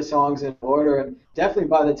watched the songs in order, and definitely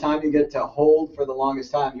by the time you get to hold for the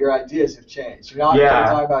longest time, your ideas have changed. You're not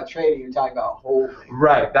talking about trading, you're talking about holding.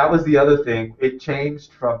 Right, that was the other thing. It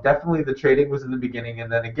changed from, definitely the trading was in the beginning,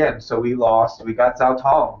 and then again, so we got Zhou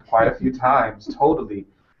Tong quite a few times, totally.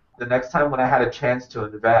 The next time when I had a chance to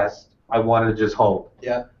invest, I wanted to just hold.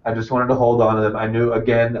 Yeah. I just wanted to hold on to them. I knew,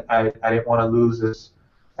 again, I didn't want to lose this.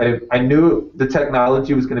 I knew the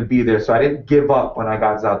technology was going to be there, so I didn't give up when I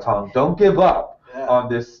got Zhou Tong. Don't give up on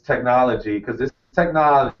this technology, because this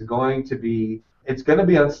technology is going to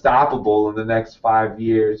be unstoppable in the next 5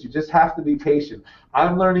 years. You just have to be patient.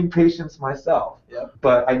 I'm learning patience myself,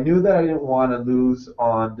 but I knew that I didn't want to lose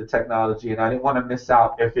on the technology, and I didn't want to miss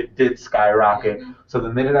out if it did skyrocket. So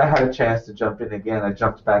the minute I had a chance to jump in again, I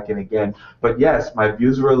jumped back in again. But yes, my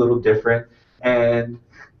views were a little different, and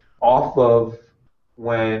off of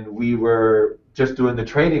when we were just doing the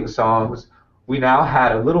trading songs, we now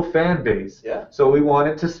had a little fan base. Yeah. So we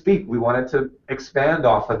wanted to speak. We wanted to expand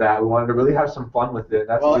off of that. We wanted to really have some fun with it.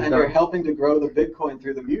 That's and you're helping to grow the Bitcoin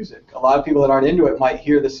through the music. A lot of people that aren't into it might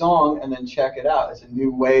hear the song and then check it out. It's a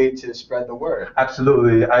new way to spread the word.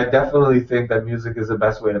 Absolutely. I definitely think that music is the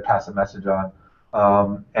best way to pass a message on.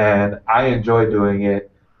 And I enjoy doing it.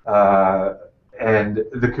 And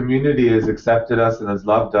the community has accepted us and has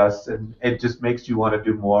loved us, and it just makes you want to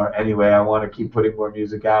do more. Anyway, I want to keep putting more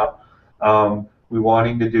music out. I'm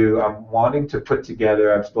wanting to put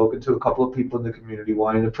together, I've spoken to a couple of people in the community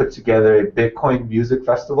wanting to put together a Bitcoin music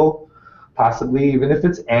festival, possibly, even if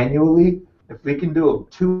it's annually. If we can do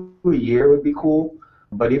 2 a year, would be cool.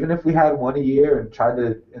 But even if we had 1 a year and try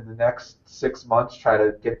to, in the next 6 months, try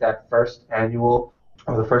to get that first annual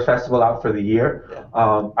or the first festival out for the year,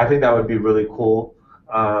 I think that would be really cool.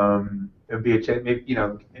 It would be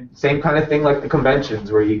same kind of thing like the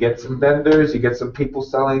conventions, where you get some vendors, you get some people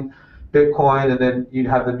selling Bitcoin, and then you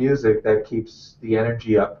have the music that keeps the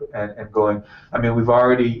energy up and going. I mean, we've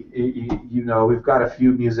already, we've got a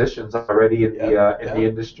few musicians already in the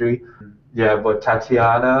industry. Yeah, but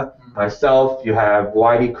Tatiana, myself, you have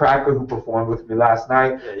Whitey Cracker, who performed with me last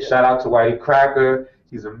night. Shout out to Whitey Cracker.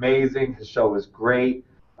 He's amazing. His show is great.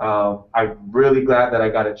 I'm really glad that I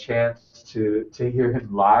got a chance to hear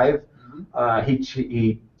him live.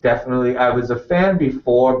 He definitely, I was a fan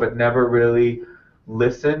before, but never really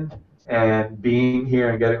listened. And being here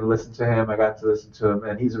and getting to listen to him, I got to listen to him,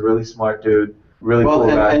 and he's a really smart dude. Really cool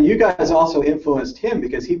guy. And you guys also influenced him,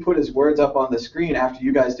 because he put his words up on the screen after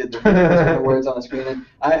you guys did the videos with the words on the screen. And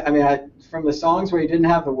I from the songs where he didn't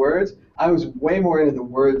have the words, I was way more into the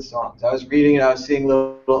word songs. I was reading it, I was seeing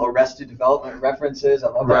little Arrested Development references. I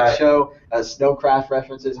love that show. Snowcraft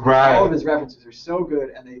references. All of his references are so good,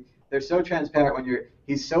 and they're so transparent when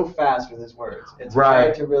he's so fast with his words. It's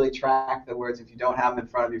hard to really track the words if you don't have them in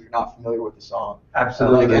front of you, if you're not familiar with the song.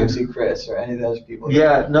 Absolutely. Like MC Chris or any of those people.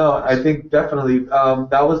 Yeah, no, I think definitely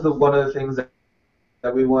that was one of the things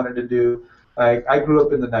that we wanted to do. Like, I grew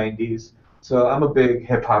up in the 90s, so I'm a big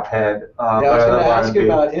hip-hop head. I was going to ask you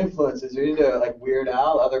about influences. Are you into like Weird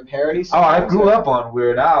Al, other parody songs? Oh, I grew up on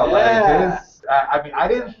Weird Al. Yeah. I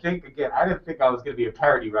didn't think I was going to be a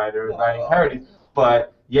parody writer writing parodies,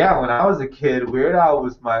 but yeah, when I was a kid, Weird Al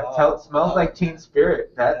was my Smells Like Teen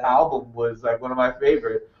Spirit. That album was like one of my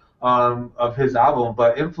favorite of his album.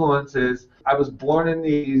 But influences, I was born in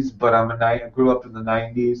these, but I grew up in the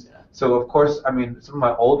 90s. So of course, I mean, some of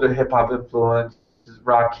my older hip hop influences,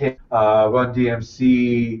 Rakim, Run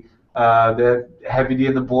DMC, the Heavy D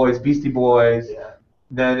and the Boys, Beastie Boys. Yeah.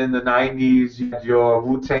 Then in the 90s, you had your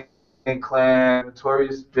Wu-Tang Clan,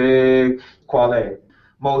 Notorious Big, Quale.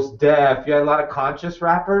 Most Def, you had a lot of conscious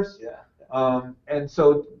rappers. And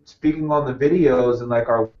so speaking on the videos and like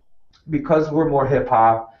because we're more hip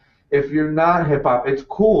hop if you're not hip hop, it's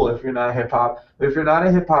cool if you're not hip hop. But if you're not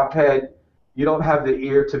a hip hop head, you don't have the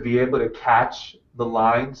ear to be able to catch the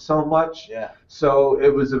line so much. Yeah. So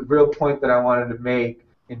it was a real point that I wanted to make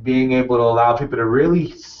in being able to allow people to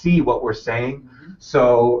really see what we're saying.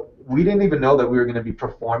 So we didn't even know that we were going to be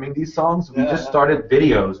performing these songs. We just started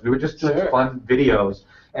videos. We were just doing fun videos.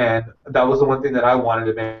 And that was the one thing that I wanted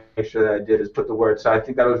to make sure that I did, is put the words. So I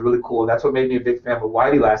think that was really cool. And that's what made me a big fan of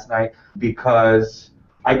Whitey last night, because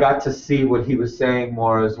I got to see what he was saying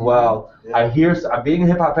more as well. Being a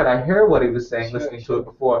hip-hop head, I hear what he was saying, listening to it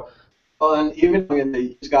before. Well, and even in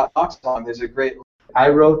the Scott Fox song, there's a great... I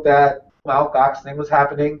wrote that Mount Gox thing was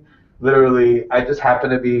happening. Literally, I just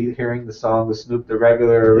happened to be hearing the song, the Snoop, the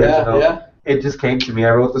regular original. It just came to me.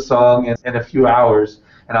 I wrote the song in a few hours,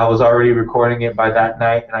 and I was already recording it by that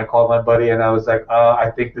night. And I called my buddy, and I was like,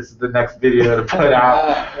 I think this is the next video to put out.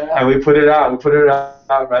 And we put it out. We put it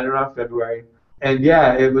out right around February. And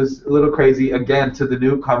yeah, it was a little crazy. Again, to the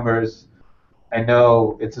newcomers, I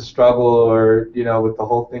know it's a struggle, or, you know, with the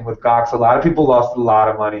whole thing with Gox, a lot of people lost a lot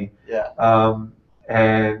of money.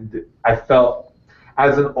 And I felt,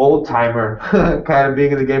 as an old timer, kind of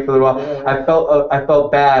being in the game for a little while, I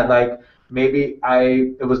felt bad. Like, maybe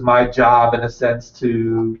it was my job, in a sense,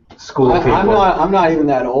 to school people. I'm not even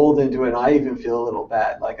that old into it, and I even feel a little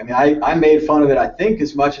bad. Like, I mean, I made fun of it, I think,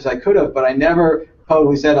 as much as I could have, but I never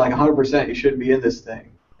publicly said, like, 100% you shouldn't be in this thing.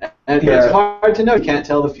 And it's hard to know. You can't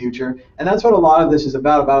tell the future. And that's what a lot of this is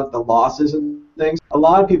about the losses and things. A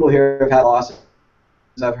lot of people here have had losses.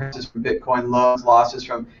 I've heard this from Bitcoin loans, losses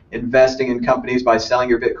from investing in companies by selling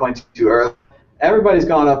your Bitcoin too early. Everybody's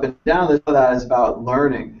gone up and down. That is about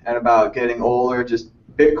learning and about getting older. Just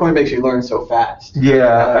Bitcoin makes you learn so fast.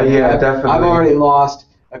 Definitely. I've already lost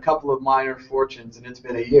a couple of minor fortunes, and it's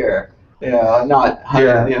been a year. Not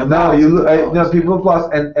hundreds. People have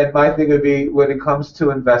lost. And my thing would be, when it comes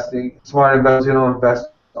to investing, smart investors, invest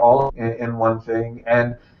all in one thing.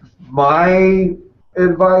 And my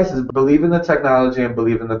advice is, believe in the technology and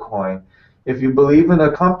believe in the coin. If you believe in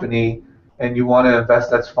a company and you want to invest,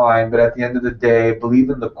 that's fine. But at the end of the day, believe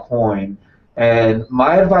in the coin. And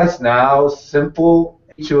my advice now, simple,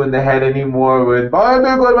 hit you in the head anymore with buy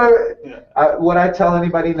Bitcoin. What I tell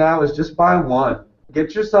anybody now is just buy one.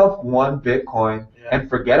 Get yourself one Bitcoin and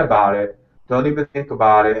forget about it. Don't even think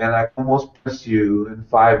about it. And I almost promise you, in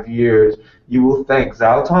 5 years, you will thank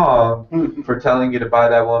Zhou Tong for telling you to buy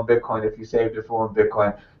that one Bitcoin if you saved it for one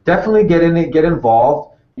Bitcoin. Definitely get in it, get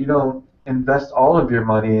involved. You don't invest all of your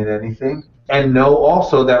money in anything. And know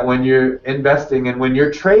also that when you're investing and when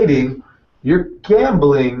you're trading, you're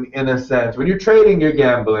gambling in a sense. When you're trading, you're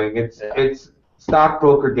gambling. It's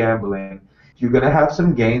stockbroker gambling. You're going to have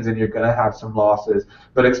some gains and you're going to have some losses,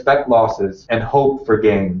 but expect losses and hope for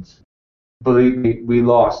gains. Believe me, we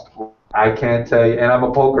lost. I can't tell you, and I'm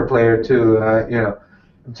a poker player too, and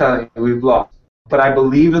I'm telling you, we've lost. But I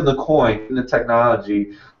believe in the coin, in the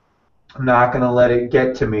technology. I'm not going to let it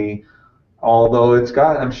get to me, although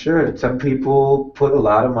I'm sure some people put a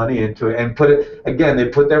lot of money into it, and they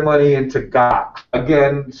put their money into GOT.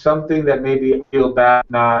 Again, something that made me feel bad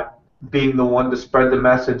not being the one to spread the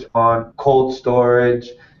message on cold storage,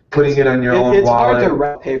 putting it on your own wallet. It's hard to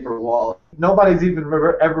wrap paper wallet. Nobody's even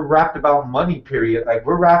ever rapped about money, period. Like,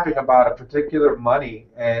 we're rapping about a particular money,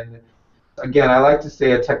 and again, I like to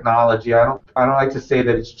say a technology. I don't like to say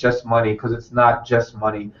that it's just money, because it's not just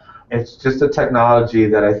money. It's just a technology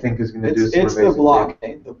that I think is going to do some amazing things. It's the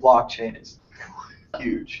blockchain. The blockchain is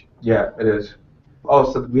huge. Yeah, it is.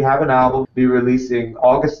 Oh, so we have an album be releasing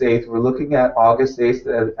August 8th. We're looking at August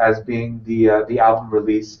 8th as being the album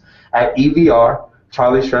release at EVR,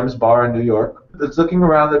 Charlie Shrem's Bar in New York. It's looking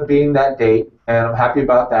around at being that date, and I'm happy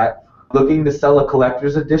about that. Looking to sell a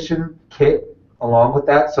collector's edition kit along with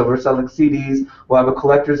that. So we're selling CDs. We'll have a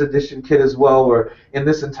collector's edition kit as well, where in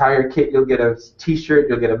this entire kit you'll get a t-shirt,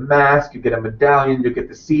 you'll get a mask, you'll get a medallion, you'll get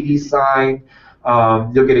the CD signed.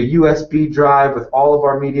 You'll get a USB drive with all of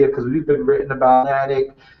our media, because we've been written about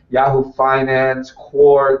Attic, Yahoo Finance,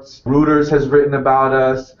 Quartz, Reuters has written about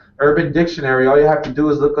us, Urban Dictionary. All you have to do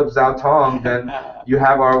is look up Zhou Tong, then you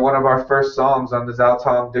have one of our first songs on the Zhou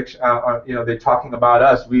Tong they're talking about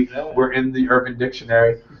us. We're in the Urban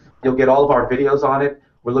Dictionary. You'll get all of our videos on it.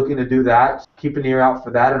 We're looking to do that. Keep an ear out for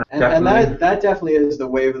that. And that definitely is the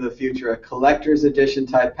wave of the future, a collector's edition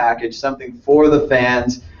type package, something for the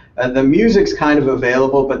fans. The music's kind of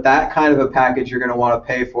available, but that kind of a package you're going to want to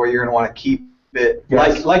pay for. You're going to want to keep it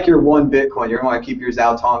like your one Bitcoin. You're going to want to keep your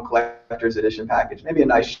Zhou Tong collector's edition package. Maybe a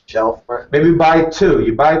nice shelf for it. Maybe buy two.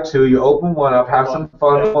 You buy two. You open one up, have some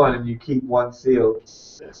fun, and you keep one sealed.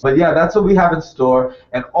 But yeah, that's what we have in store,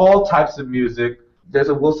 and all types of music. There's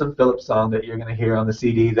a Wilson Phillips song that you're going to hear on the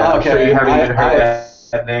CD that I'm sure you haven't even heard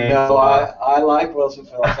that name. No, I like Wilson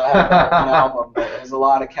Phillips. I have an album, but there's a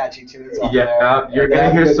lot of catchy tunes on there. Yeah, you're going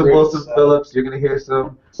to hear some Wilson Phillips. You're going to hear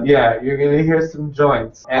some, you're going to hear some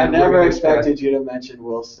joints. And I never expected you to mention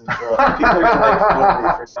Wilson Phillips. People are going to make fun of me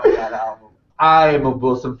for saying that album. I am a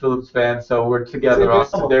Wilson Phillips fan, so we're together.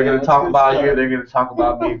 They're going to talk about you. They're going to talk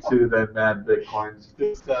about me too. Then, man, Bitcoins.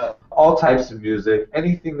 All types of music,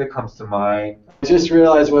 anything that comes to mind. I just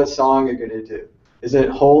realized what song you're going to do. Is it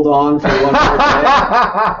 "Hold On" for One More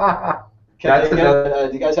Day? Do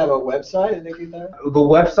you guys have a website? I think you do. The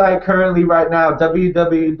website currently right now,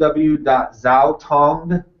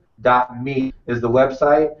 www.zhoutonged.me is the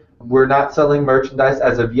website. We're not selling merchandise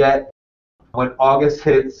as of yet. When August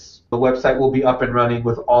hits, the website will be up and running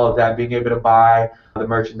with all of that, being able to buy the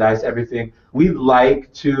merchandise, everything. We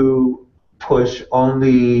like to push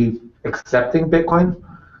only accepting Bitcoin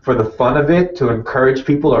for the fun of it, to encourage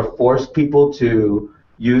people or force people to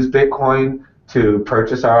use Bitcoin to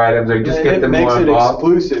purchase our items or just get them more involved. It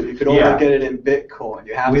makes it exclusive. You could only get it in Bitcoin.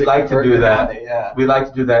 You have we to like to do that. Money, yeah. We like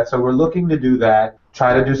to do that. So we're looking to do that.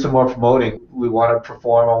 Try to do some more promoting. We want to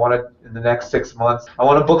perform. I want to, in the next 6 months, I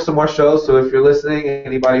want to book some more shows. So if you're listening,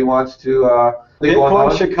 anybody wants to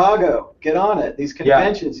Bitcoin Chicago, get on it. These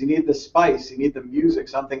conventions, you need the spice, you need the music,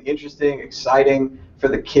 something interesting, exciting for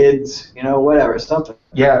the kids, whatever, something.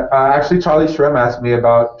 Yeah, actually Charlie Shrem asked me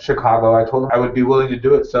about Chicago. I told him I would be willing to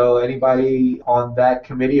do it. So anybody on that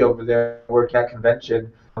committee over there work at convention,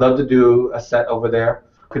 I'd love to do a set over there.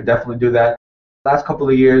 Could definitely do that. Last couple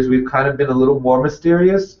of years, we've kind of been a little more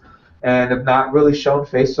mysterious and have not really shown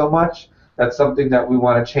face so much. That's something that we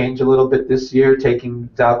want to change a little bit this year, taking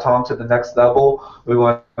Zhou Tong to the next level. We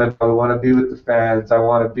want to be with the fans. I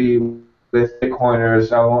want to be with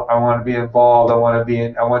Bitcoiners. I want to be involved. I want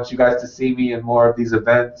you guys to see me in more of these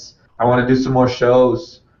events. I want to do some more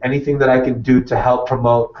shows. Anything that I can do to help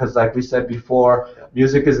promote, because like we said before,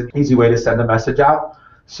 music is an easy way to send a message out.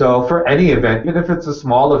 So for any event, even if it's a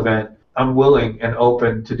small event, I'm willing and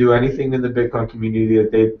open to do anything in the Bitcoin community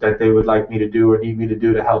that they would like me to do or need me to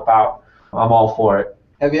do to help out. I'm all for it.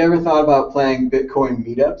 Have you ever thought about playing Bitcoin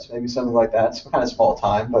meetups, maybe something like that? It's kind of small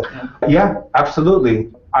time, but... Yeah,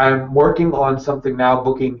 absolutely. I'm working on something now,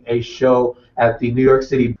 booking a show at the New York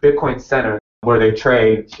City Bitcoin Center where they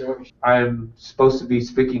trade. Sure. I'm supposed to be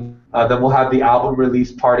speaking. Then we'll have the album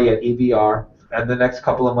release party at EVR. And the next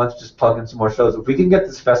couple of months, just plug in some more shows. If we can get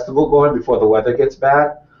this festival going before the weather gets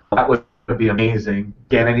bad, that would be amazing.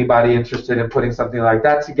 Again, anybody interested in putting something like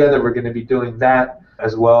that together, we're going to be doing that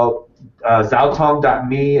as well.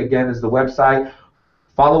 Zhoutong.me, again, is the website.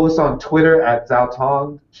 Follow us on Twitter at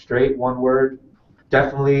Zhoutong, straight, one word.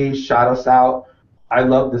 Definitely shout us out. I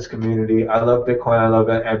love this community. I love Bitcoin. I love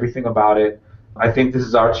everything about it. I think this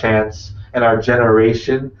is our chance and our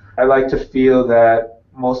generation. I like to feel that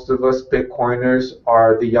most of us Bitcoiners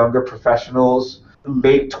are the younger professionals,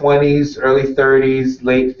 late 20s, early 30s,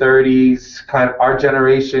 late 30s, kind of our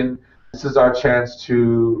generation. This is our chance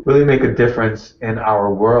to really make a difference in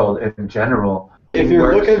our world in general. If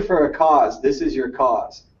you're looking for a cause, this is your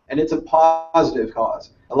cause. And it's a positive cause.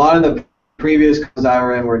 A lot of the previous causes I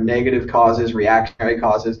were in were negative causes, reactionary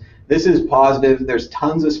causes. This is positive. There's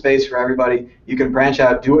tons of space for everybody. You can branch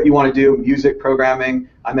out, do what you want to do, music, programming.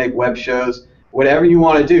 I make web shows. Whatever you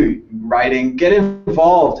want to do, writing, get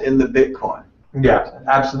involved in the Bitcoin. Yeah,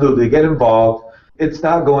 absolutely. Get involved. It's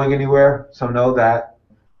not going anywhere, so know that.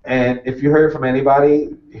 And if you heard it from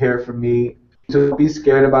anybody, hear it from me. So don't be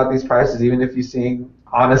scared about these prices, even if you're seeing,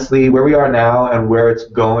 honestly, where we are now and where it's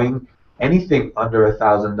going. Anything under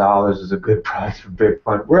 $1,000 is a good price for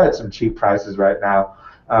Bitcoin. We're at some cheap prices right now.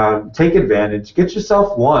 Take advantage. Get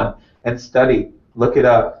yourself one and study. Look it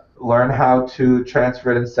up. Learn how to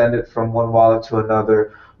transfer it and send it from one wallet to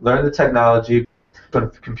another. Learn the technology. When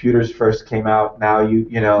computers first came out, now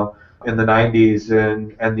you know, in the 90s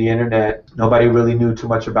and the internet, nobody really knew too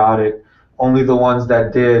much about it. Only the ones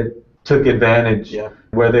that did took advantage. Yeah.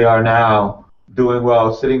 Where they are now, doing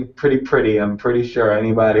well, sitting pretty. I'm pretty sure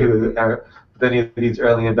anybody with any of these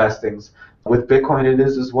early investings. With Bitcoin, it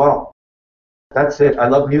is as well. That's it. I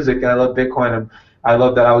love music and I love Bitcoin, and I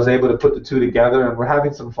love that I was able to put the two together, and we're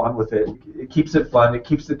having some fun with it. It keeps it fun. It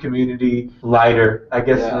keeps the community lighter. I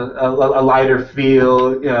guess a lighter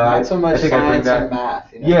feel. You know, not so much science and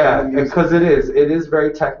math. You know, yeah, because it is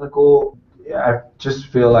very technical. I just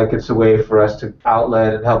feel like it's a way for us to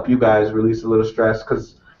outlet and help you guys release a little stress,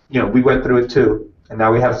 because we went through it too, and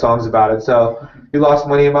now we have songs about it. So if you lost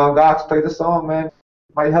money in Mt. Gox, play the song, man.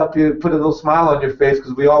 Might help you put a little smile on your face,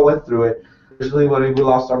 because we all went through it. Originally, when we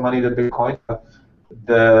lost our money to Bitcoin,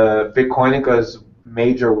 the Bitcoinicas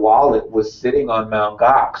major wallet was sitting on Mt.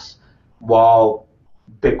 Gox while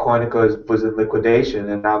Bitcoin was in liquidation,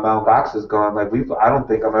 and now Mt. Gox is gone. Like I don't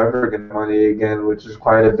think I'm ever going to money again, which is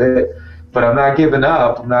quite a bit. But I'm not giving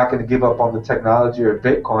up. I'm not going to give up on the technology or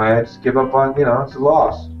Bitcoin. I just give up on, it's a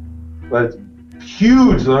loss. But it's a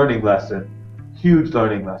huge learning lesson. Huge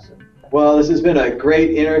learning lesson. Well, this has been a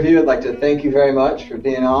great interview. I'd like to thank you very much for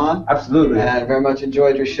being on. Absolutely. And very much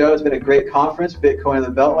enjoyed your show. It's been a great conference, Bitcoin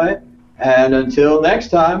in the Beltway. And until next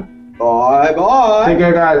time, bye-bye. Take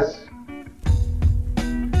care, guys.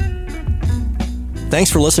 Thanks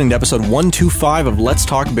for listening to episode 125 of Let's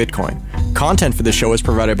Talk Bitcoin. Content for this show is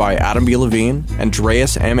provided by Adam B. Levine,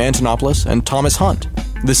 Andreas M. Antonopoulos, and Thomas Hunt.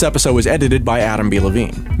 This episode was edited by Adam B.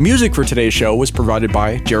 Levine. Music for today's show was provided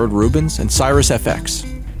by Jared Rubens and Cyrus FX.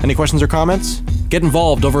 Any questions or comments? Get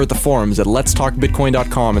involved over at the forums at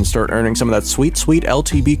letstalkbitcoin.com and start earning some of that sweet, sweet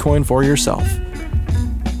LTB coin for yourself.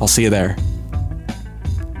 I'll see you there.